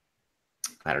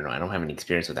 I don't know. I don't have any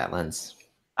experience with that lens.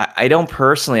 I don't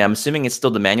personally. I'm assuming it's still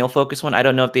the manual focus one. I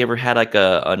don't know if they ever had like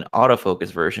an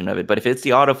autofocus version of it, but if it's the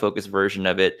autofocus version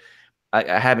of it,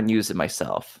 I haven't used it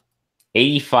myself.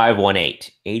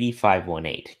 8518.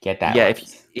 8518. Get that. Yeah,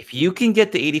 if you can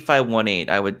get the 8518,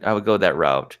 I would go that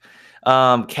route.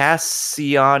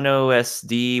 Cassiano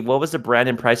SD, what was the brand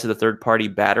and price of the third-party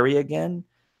battery again?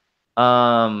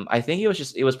 I think it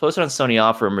was posted on Sony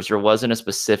Off Rumors. There wasn't a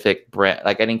specific brand.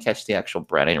 Like I didn't catch the actual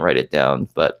brand. I didn't write it down,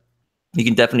 but you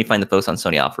can definitely find the post on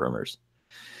Sony Off Rumors.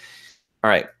 All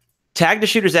right. Tag the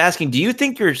Shooter's asking, do you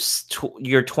think your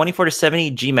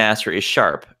 24-70 G Master is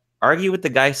sharp? Argue with the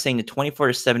guy saying the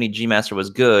 24-70 G Master was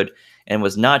good and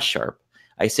was not sharp.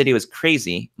 I said he was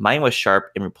crazy. Mine was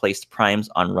sharp and replaced primes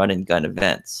on run and gun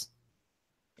events.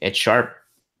 It's sharp.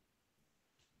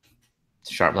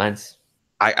 It's a sharp lens.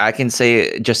 I can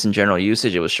say just in general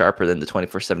usage, it was sharper than the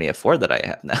 24-70 f4 that I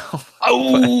have now.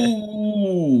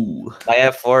 Oh, my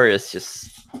f4 is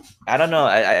just, I don't know.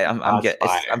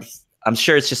 I'm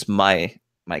sure it's just my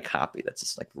copy that's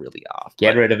just like really off.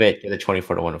 Get rid of it. Get the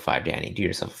 24-105, Danny. Do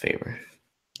yourself a favor.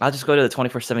 I'll just go to the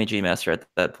 24-70 G Master at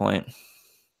that point.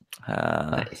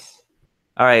 Nice.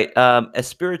 All right.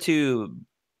 Espiritu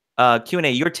Q&A.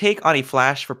 Your take on a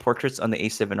flash for portraits on the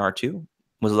A7R2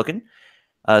 was looking.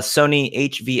 Sony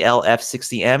HVL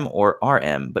F60M or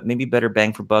RM, but maybe better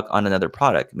bang for buck on another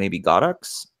product. Maybe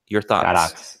Godox. Your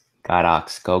thoughts?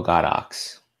 Godox. Go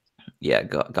Godox. Yeah,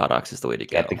 Godox is the way to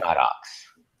go. Get the Godox.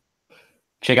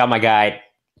 Check out my guide,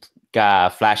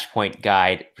 Flashpoint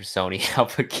guide for Sony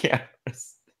output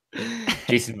cameras.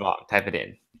 Jason Vong, type it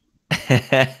in.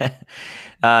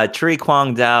 Tree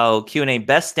Kwong Dao Q&A,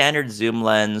 best standard zoom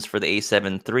lens for the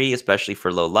A7 III, especially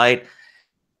for low light.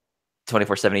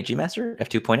 2470 G Master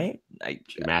f2.8.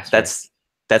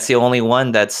 That's the only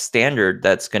one that's standard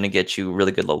that's going to get you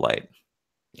really good low light.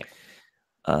 Yeah.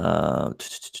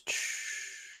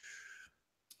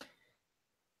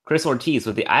 Chris Ortiz,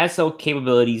 with the ISO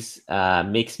capabilities,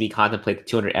 makes me contemplate the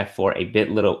 200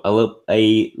 f4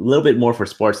 a little bit more for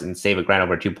sports and save a grand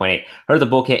over 2.8. Heard the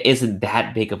bokeh isn't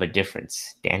that big of a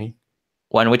difference, Danny.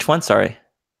 Which one? Sorry.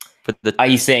 Are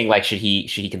you saying like should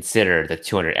he consider the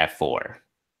 200 f4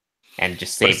 and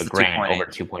just save a grand over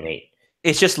 2.8?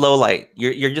 It's just low light.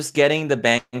 You're just getting the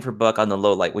bang for buck on the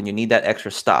low light when you need that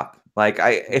extra stop. Like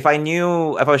if I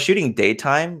was shooting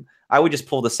daytime, I would just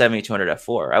pull the 70-200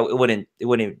 f4. It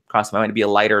wouldn't cross my mind to be a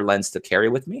lighter lens to carry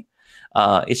with me.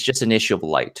 It's just an issue of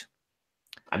light.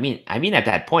 I mean, at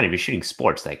that point, if you're shooting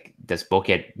sports, like, does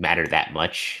bokeh matter that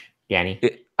much, Danny?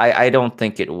 I don't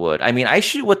think it would. I mean, I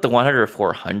shoot with the 100 or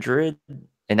 400,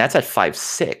 and that's at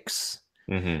 5.6.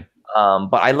 Mm-hmm.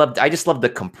 But I just love the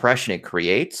compression it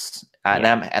creates, and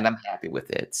I'm happy with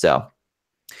it. So,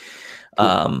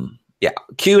 yeah.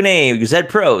 Q&A, Zed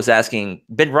Pro is asking,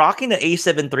 been rocking the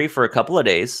A7 III for a couple of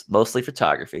days, mostly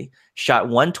photography. Shot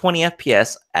 120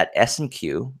 FPS at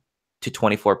S&Q to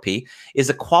 24p. Is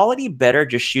the quality better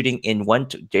just shooting in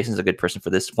Jason's a good person for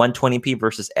this, 120p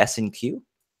versus S&Q?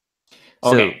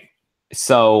 Okay.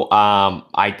 So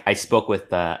I spoke with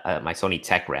my Sony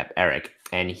tech rep, Eric,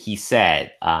 and he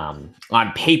said on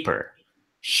paper,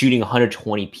 shooting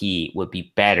 120p would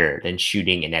be better than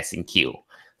shooting in S&Q.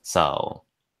 So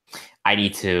I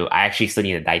actually still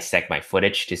need to dissect my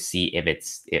footage to see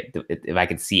if I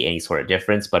can see any sort of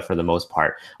difference. But for the most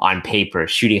part, on paper,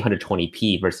 shooting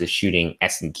 120p versus shooting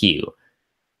S&Q,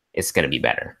 it's going to be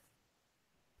better.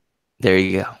 There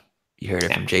you go. You heard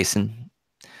it from Jason.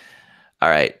 All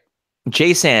right.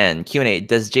 Jason, Q&A.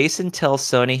 Does Jason tell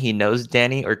Sony he knows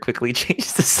Danny or quickly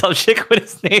change the subject when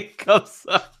his name comes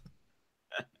up?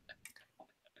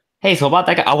 Hey, so about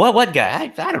that guy? What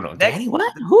guy? I don't know. Danny,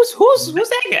 what? Who's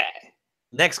that guy?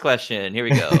 Next question. Here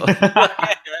we go.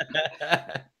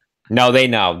 No, they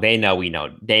know. They know we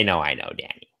know. They know I know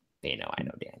Danny. They know I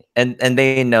know Danny. And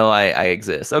they know I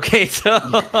exist. Okay, so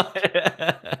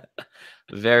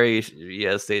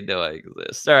yes, they know I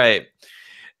exist. All right.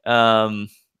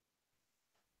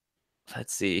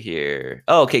 Let's see here.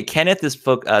 Oh, okay. Kenneth is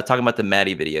talking about the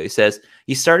Maddie video. He says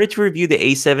he started to review the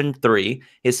A7 III.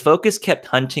 His focus kept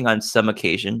hunting on some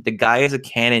occasion. The guy is a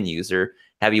Canon user.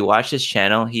 Have you watched his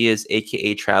channel? He is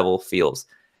AKA Travel Feels.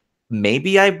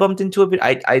 Maybe I bumped into a bit.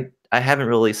 I haven't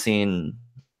really seen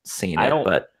it,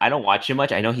 but I don't watch him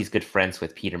much. I know he's good friends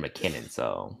with Peter McKinnon,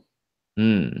 so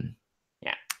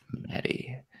yeah,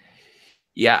 Maddie.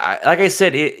 Yeah, like I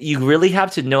said, you really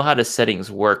have to know how the settings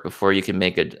work before you can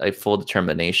make a full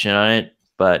determination on it.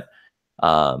 But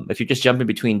if you're just jumping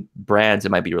between brands,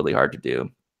 it might be really hard to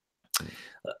do.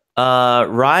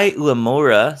 Rai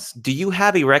Uemura, do you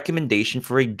have a recommendation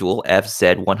for a dual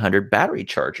FZ100 battery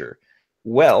charger?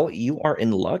 Well, you are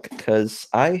in luck because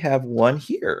I have one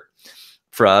here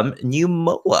from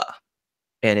Numoa,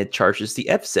 and it charges the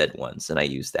FZ ones, and I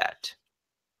use that.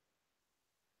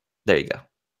 There you go.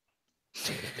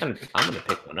 I'm gonna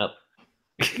pick one up.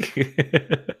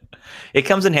 It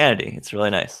comes in handy. It's really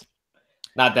nice.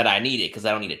 Not that I need it because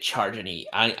I don't need to charge any.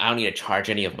 I don't need to charge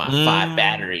any of my 5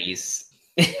 batteries.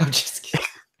 I'm just kidding.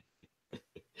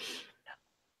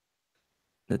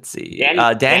 Let's see.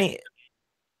 Danny. Danny.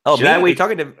 Oh, me? Are you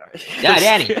talking to? Yeah,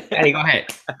 Danny. Danny, go ahead.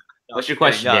 What's your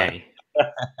question, Danny?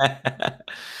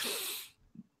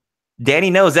 Danny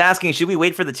knows asking, should we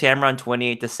wait for the Tamron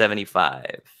 28 to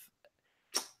 75?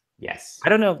 Yes. I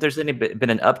don't know if there's been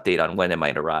an update on when it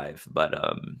might arrive, but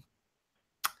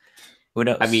who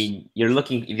knows? I mean,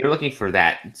 if you're looking for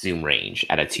that zoom range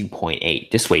at a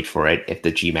 2.8, just wait for it. If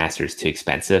the G Master is too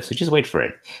expensive, so just wait for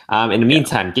it. In the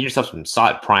meantime, get yourself some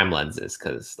solid prime lenses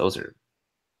because those are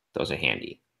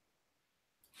handy.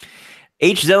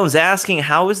 H Zone's asking,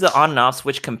 how is the on and off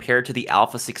switch compared to the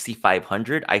Alpha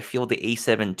 6500? I feel the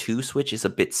A7 II switch is a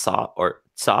bit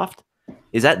soft.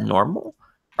 Is that normal?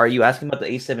 Are you asking about the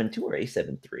A7 II or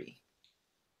A7 III?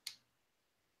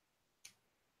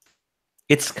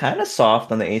 It's kind of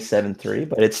soft on the A7 III,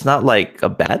 but it's not like a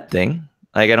bad thing.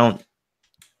 Like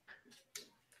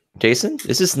Jason,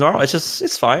 is this normal?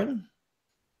 It's fine.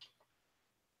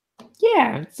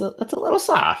 Yeah, it's a little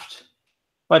soft,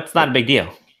 but it's not a big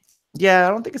deal. Yeah,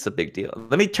 I don't think it's a big deal.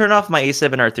 Let me turn off my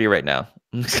A7R III right now.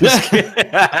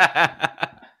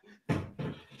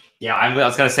 Yeah, I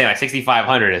was gonna say my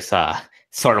 6500 is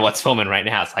sort of what's filming right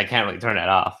now, so I can't really turn that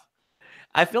off.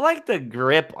 I feel like the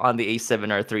grip on the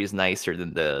A7R3 is nicer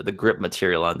than the grip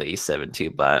material on the A7 too,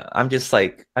 but I'm just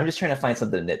trying to find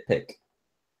something to nitpick.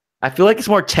 I feel like it's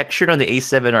more textured on the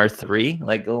A7R3,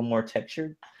 like a little more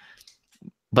textured.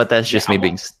 But that's just me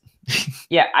being.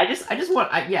 Yeah, I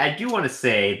do want to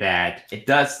say that it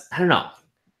does. I don't know.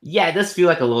 Yeah, it does feel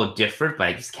like a little different, but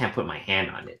I just can't put my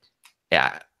hand on it.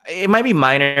 Yeah, it might be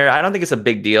minor. I don't think it's a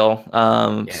big deal.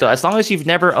 So as long as you've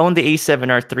never owned the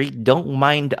A7R3, don't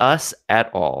mind us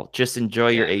at all. Just enjoy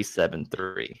your A7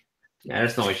 III. Yeah,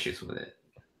 there's no issues with it.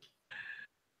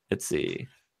 Let's see.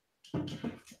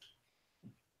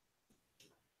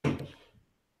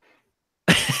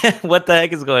 What the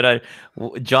heck is going on?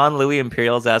 John Louis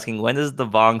Imperial is asking, when does the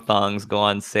Vong thongs go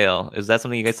on sale? Is that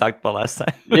something you guys talked about last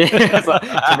time?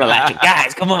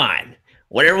 Guys, come on.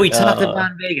 Whatever we talked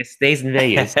about in Vegas stays in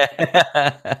Vegas.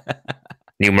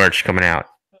 New merch coming out.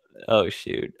 Oh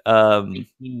shoot.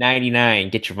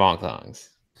 $19.99. Get your Vong thongs.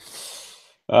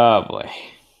 Oh boy.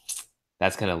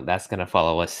 That's gonna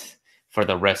follow us for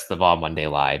the rest of all Monday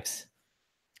lives.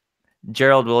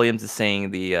 Gerald Williams is saying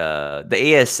the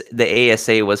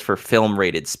ASA was for film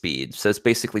rated speed, so it's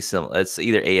basically similar. It's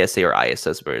either ASA or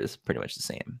ISO, but it's pretty much the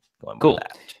same. Cool.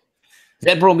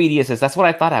 Zedbro Media says that's what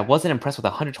I thought. I wasn't impressed with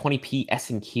 120p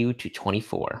S&Q to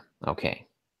 24. Okay.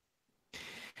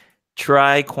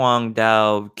 Try Kwang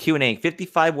Dao Q&A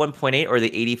 55 1.8 or the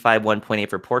 85 1.8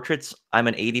 for portraits. I'm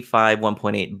an 85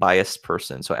 1.8 biased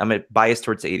person, so I'm biased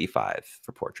towards the 85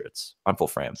 for portraits on full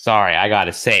frame. Sorry, I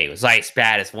gotta say, it was Ice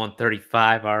Bad as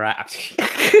 135. All right,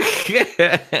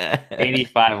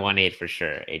 85 1.8 for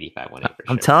sure. 85 1.8 for sure.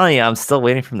 I'm telling you, I'm still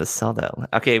waiting for him to sell that.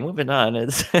 Okay, moving on.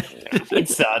 It's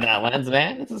selling that lens,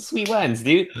 man. It's a sweet lens,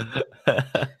 dude.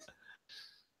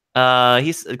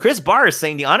 He's Chris Barr is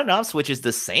saying the on and off switch is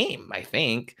the same, I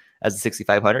think, as the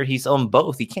 6500. He's owned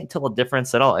both. He can't tell a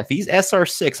difference at all. If he's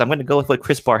SR6, I'm going to go with what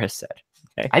Chris Barr has said.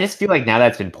 Okay. I just feel like now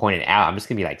that's been pointed out, I'm just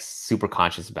gonna be like super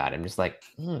conscious about it. I'm just like,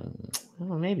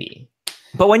 maybe.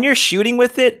 But when you're shooting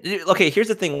with it, okay, here's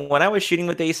the thing. When I was shooting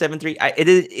with the A7 III, it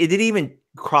didn't even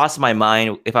cross my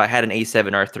mind if I had an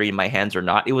A7R3 in my hands or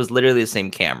not. It was literally the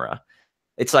same camera.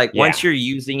 It's like once you're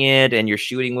using it and you're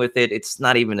shooting with it, it's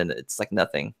not even it's like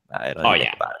nothing. I don't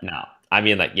think about it. No. I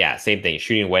mean, like, same thing.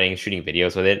 Shooting weddings, shooting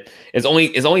videos with it. It's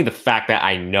only the fact that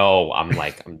I know I'm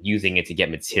using it to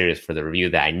get materials for the review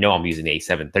that I know I'm using the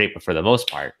A7 III, but for the most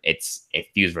part, it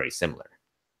feels very similar.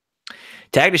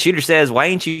 Tag the Shooter says, why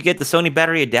didn't you get the Sony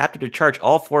battery adapter to charge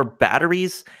all 4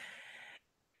 batteries?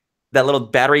 That little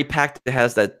battery pack that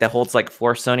has that holds like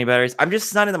 4 Sony batteries. I'm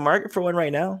just not in the market for one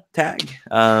right now. Tag.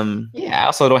 I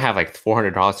also don't have like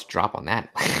 $400 to drop on that.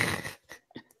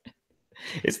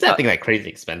 It's nothing like crazy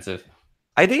expensive.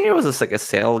 I think it was just like a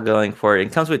sale going for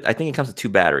it. I think it comes with 2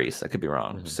 batteries. I could be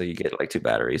wrong. So you get like 2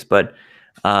 batteries, but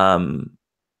I don't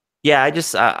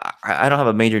have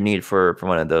a major need for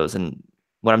one of those. And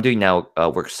what I'm doing now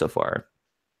works so far.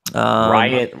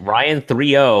 Ryan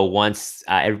 30 wants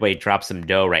everybody to drop some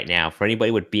dough right now. For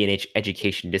anybody with B&H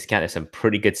education discount, there's some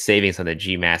pretty good savings on the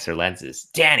G Master lenses.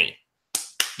 Danny,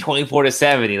 24 to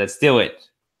 70. Let's do it.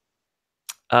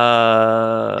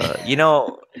 I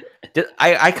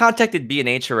contacted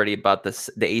B&H already about the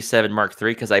A7 Mark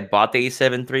III because I bought the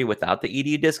A7 III without the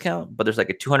EDU discount, but there's like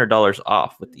a $200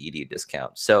 off with the EDU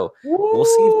discount. So we'll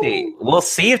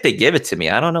see if they give it to me.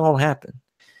 I don't know what'll happen.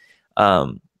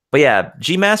 But yeah,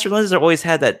 G Master lenses have always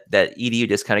had that EDU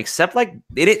discount, except like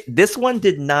this one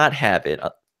did not have it.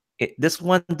 This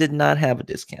one did not have a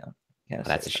discount.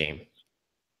 That's a shame.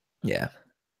 Yeah,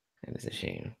 that is a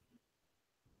shame.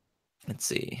 Let's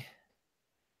see.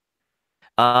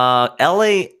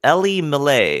 Ellie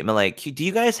Malay, do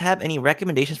you guys have any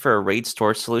recommendations for a RAID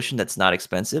storage solution that's not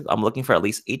expensive? I'm looking for at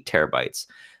least 8 terabytes.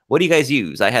 What do you guys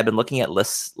use? I have been looking at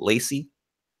Lacy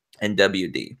and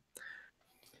WD.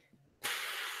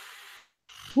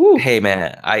 Woo. Hey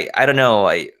man, I don't know.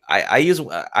 I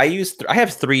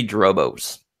have 3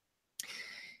 Drobos,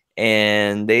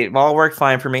 and they all work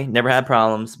fine for me. Never had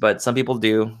problems, but some people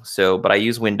do. So, but I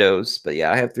use Windows. But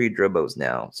yeah, I have 3 Drobos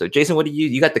now. So Jason, what do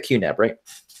you got the QNAP, right?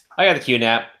 I got the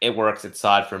QNAP. It works. It's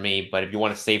solid for me. But if you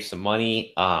want to save some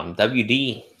money,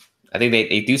 WD, I think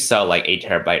they do sell like 8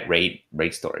 terabyte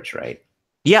RAID storage, right?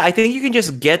 Yeah, I think you can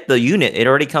just get the unit. It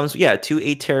already comes, 2 8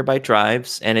 terabyte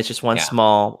drives, and it's just one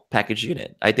small package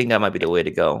unit. I think that might be the way to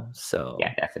go. So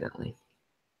yeah, definitely.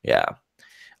 Yeah,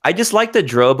 I just like the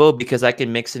Drobo because I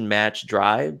can mix and match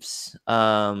drives,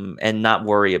 and not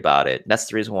worry about it. That's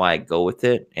the reason why I go with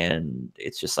it. And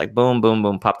it's just like boom, boom,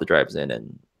 boom, pop the drives in,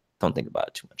 and don't think about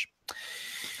it too much.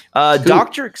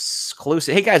 Doctor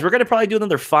Exclusive. Hey guys, we're gonna probably do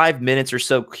another 5 minutes or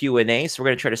so Q&A, so we're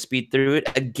gonna try to speed through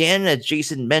it again. As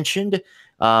Jason mentioned,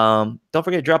 Don't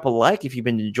forget to drop a like if you've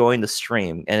been enjoying the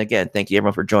stream. And again, thank you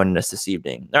everyone for joining us this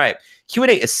evening. All right,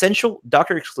 Q&A essential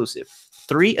doctor exclusive.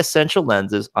 3 essential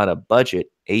lenses on a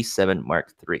budget A7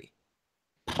 Mark III.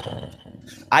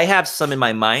 I have some in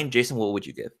my mind. Jason, what would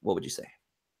you give? What would you say?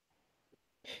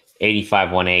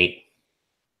 8518.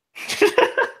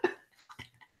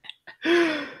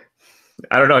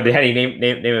 I don't know. Danny,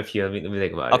 name a few. Let me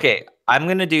think about it. Okay, I'm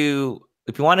gonna do.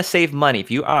 If you want to save money,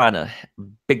 if you are on a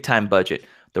big time budget,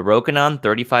 the Rokinon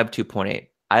 35 2.8.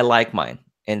 I like mine,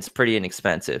 and it's pretty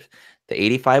inexpensive. The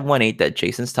 85-1.8 that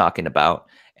Jason's talking about,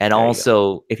 and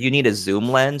also if you need a zoom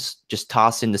lens, just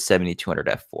toss in the 7200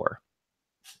 f4.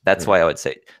 That's why I would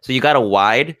say. So you got a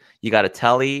wide, you got a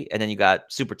tele, and then you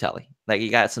got super tele. Like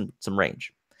you got some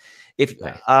range. If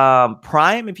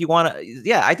prime, if you want to,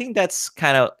 yeah, I think that's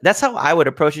how I would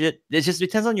approach it. It just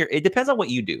depends on it depends on what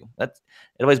you do. It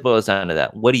always boils down to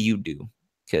that. What do you do?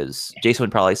 Because Jason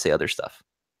would probably say other stuff.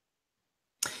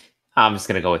 I'm just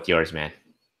gonna go with yours, man.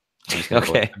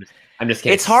 Okay. I'm just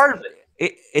kidding. It's hard.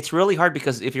 It's really hard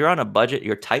because if you're on a budget,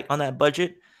 you're tight on that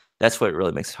budget. That's what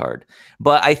really makes it hard.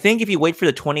 But I think if you wait for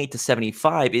the 28 to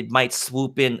 75, it might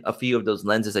swoop in a few of those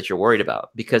lenses that you're worried about.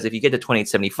 Because if you get the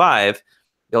 28-75,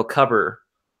 it'll cover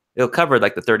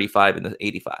like the 35 and the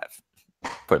 85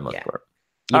 for the most part.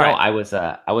 You know, I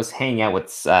was hanging out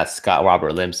with Scott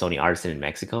Robert Lim, Sony artist in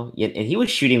Mexico, and he was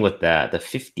shooting with the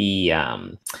 50,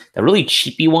 the really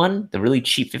cheapy one, the really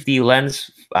cheap 50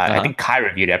 lens. I think Kai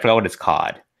reviewed it. I forgot what it's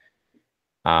called.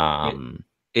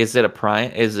 Is it a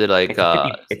prime? Is it like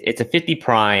it's a 50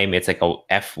 prime? It's like a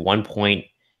f1.1,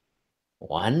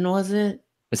 was it?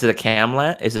 Is it a cam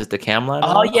lens? Is it the cam lens?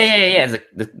 Oh yeah. It's like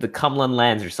the Cumlin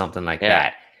lens or something like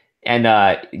that. And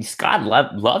Scott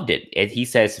loved it. He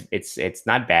says it's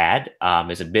not bad.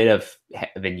 There's a bit of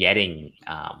vignetting,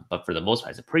 but for the most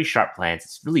part, it's a pretty sharp lens.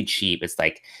 It's really cheap. It's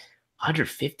like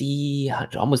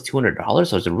 $150, almost $200.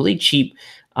 So it's a really cheap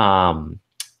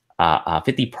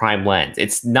 50 prime lens.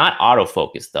 It's not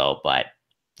autofocus though, but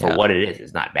for what it is,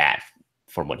 it's not bad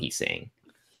from what he's saying.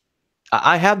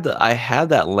 I have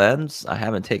that lens. I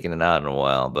haven't taken it out in a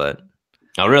while, but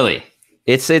oh really?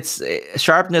 It's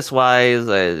sharpness wise.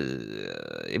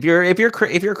 If you're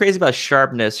crazy about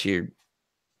sharpness, you're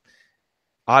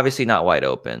obviously not wide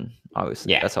open.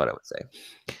 Obviously, that's what I would say.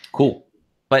 Cool,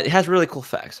 but it has really cool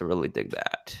facts. I really dig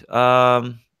that.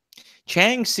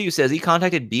 Chang Su says he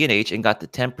contacted B&H and got the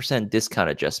 10% discount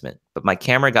adjustment, but my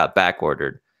camera got back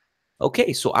ordered.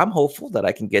 Okay, so I'm hopeful that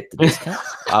I can get the discount.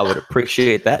 I would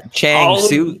appreciate that. Chang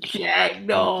Su. Chang,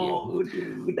 no,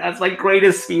 dude, that's my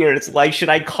greatest fear. It's like, should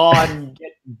I call and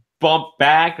get bumped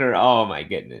back, or oh my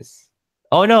goodness?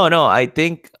 Oh no, I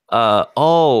think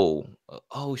oh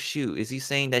shoot. Is he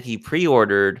saying that he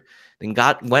pre-ordered, then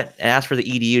went and asked for the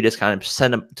EDU discount and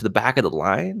sent him to the back of the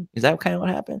line? Is that kind of what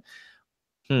happened?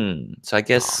 So I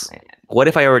guess what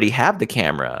if I already have the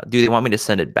camera? Do they want me to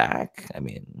send it back? I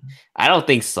mean, I don't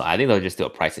think so. I think they'll just do a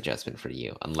price adjustment for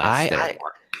you,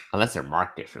 unless they're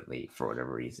marked differently for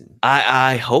whatever reason.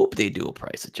 I hope they do a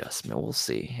price adjustment. We'll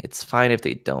see. It's fine if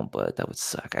they don't, but that would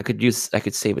suck. I could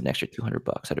save an extra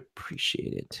 $200. I'd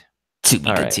appreciate it. To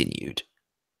be continued.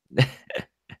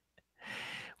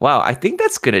 Wow, I think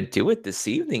that's gonna do it this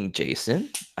evening, Jason.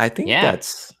 I think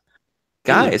that's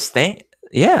guys.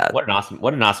 What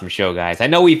an awesome show, guys. I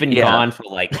know we've been gone for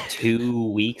like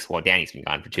 2 weeks. Well, Danny's been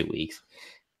gone for 2 weeks.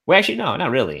 Well, actually, no,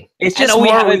 not really. It's just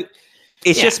more.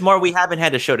 Just more we haven't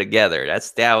had a show together.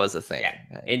 That was the thing.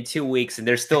 In 2 weeks, and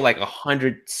there's still like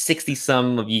 160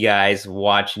 some of you guys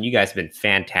watching. You guys have been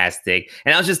fantastic.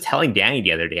 And I was just telling Danny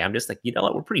the other day, I'm just like, you know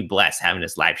what? We're pretty blessed having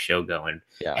this live show going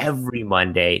every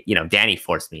Monday. You know, Danny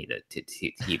forced me to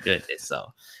keep doing this,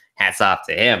 so hats off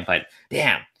to him. But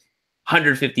damn.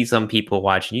 150 some people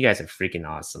watching. You guys are freaking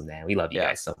awesome, man. We love you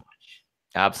guys so much.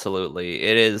 Absolutely,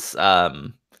 it is.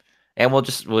 And we'll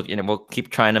keep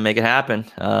trying to make it happen.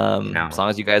 As long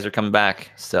as you guys are coming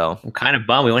back. So I'm kind of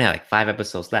bummed we only have like 5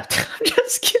 episodes left. I'm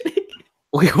just kidding.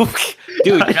 Dude,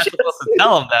 you're not supposed to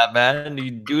tell them that, man.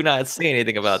 You do not say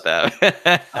anything about that.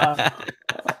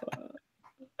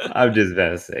 I'm just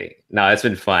gonna say, no, it's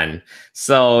been fun.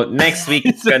 So next week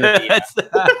it's gonna be.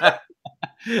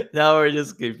 Now we're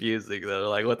just confusing. They're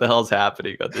like, what the hell's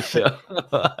happening on the show?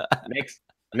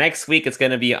 next week it's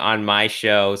going to be on my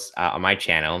shows, on my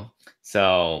channel.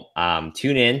 So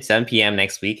tune in 7 p.m.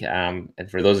 next week. And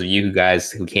for those of you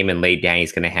who came in late,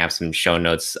 Danny's going to have some show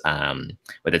notes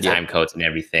with the time codes and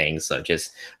everything. So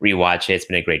just rewatch it. It's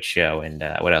been a great show. And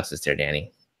what else is there,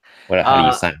 Danny? How do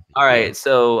you sign? All right.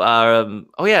 So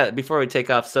before we take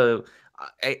off, so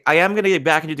I am gonna get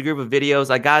back into the group of videos.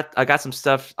 I got some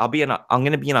stuff. I'm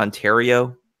gonna be in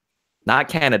Ontario not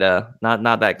Canada,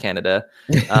 not that Canada.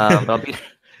 But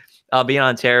I'll be in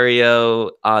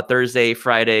Ontario Thursday,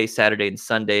 Friday, Saturday, and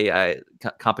Sunday.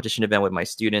 Competition event with my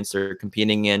students are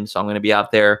competing in, so I'm going to be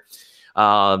out there.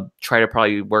 Try to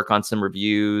probably work on some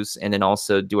reviews, and then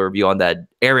also do a review on that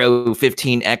Aero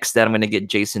 15X that I'm going to get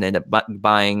Jason end up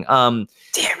buying. Damn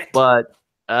it! But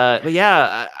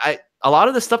yeah, I a lot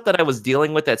of the stuff that I was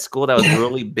dealing with at school that was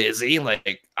really busy,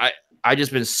 like I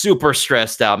just been super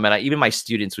stressed out, man. Even my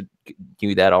students would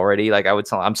do that already. Like I would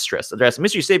tell them, I'm stressed.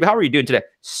 Mr. Sabe, how are you doing today?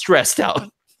 Stressed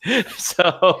out.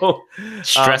 So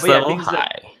stress level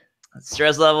high.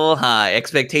 Stress level high.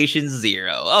 Expectations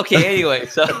 0. Okay, anyway,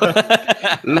 so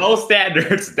low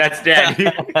standards. That's Daddy.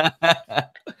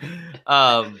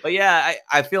 But yeah,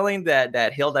 I feeling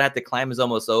that hill that I had to climb is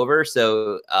almost over.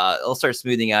 So it'll start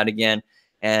smoothing out again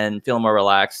and feel more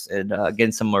relaxed and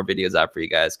getting some more videos out for you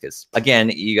guys. Because again,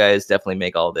 you guys definitely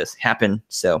make all this happen.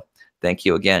 So thank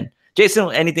you again.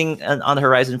 Jason, anything on the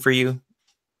horizon for you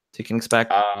to can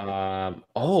expect? I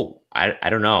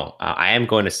don't know. I am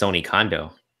going to Sony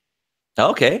Condo.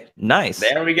 Okay, nice.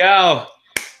 There we go.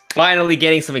 Finally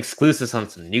getting some exclusives on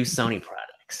some new Sony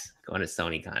products. Going to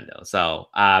Sony Condo. So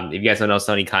if you guys don't know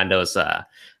Sony Condos,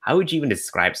 how would you even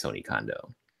describe Sony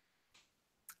Condo?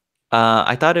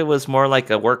 I thought it was more like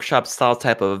a workshop style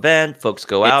type of event. Folks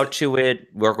go out to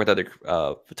it, work with other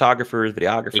photographers,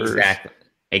 videographers.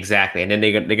 Exactly. And then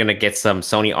they're gonna get some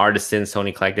Sony artisans,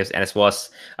 Sony collectives, and as well as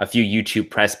a few YouTube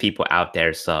press people out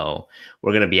there. So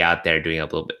we're gonna be out there doing a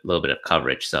little bit of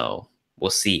coverage. So we'll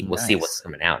see. We'll see what's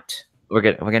coming out. We're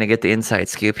gonna get the inside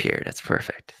scoop here. That's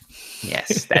perfect.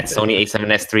 Yes, that Sony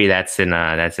a7III.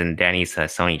 That's in Danny's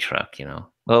Sony truck. You know.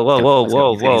 Whoa!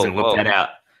 Whip that out.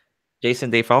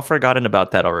 Jason, they've all forgotten about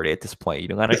that already at this point. You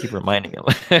don't gotta keep reminding them.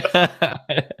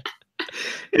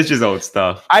 It's just old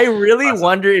stuff. I really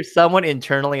wonder if someone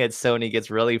internally at Sony gets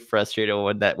really frustrated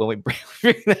when we bring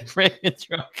that freaking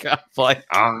truck up. Like,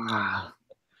 I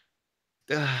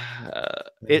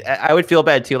would feel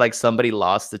bad too. Like somebody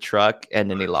lost the truck and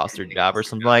then they lost their job or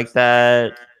something like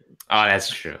that. Oh, that's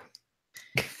true.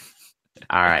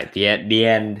 All right, the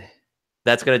end.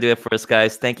 That's gonna do it for us,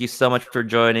 guys. Thank you so much for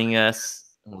joining us.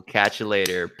 We'll catch you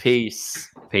later. Peace.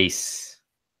 Peace.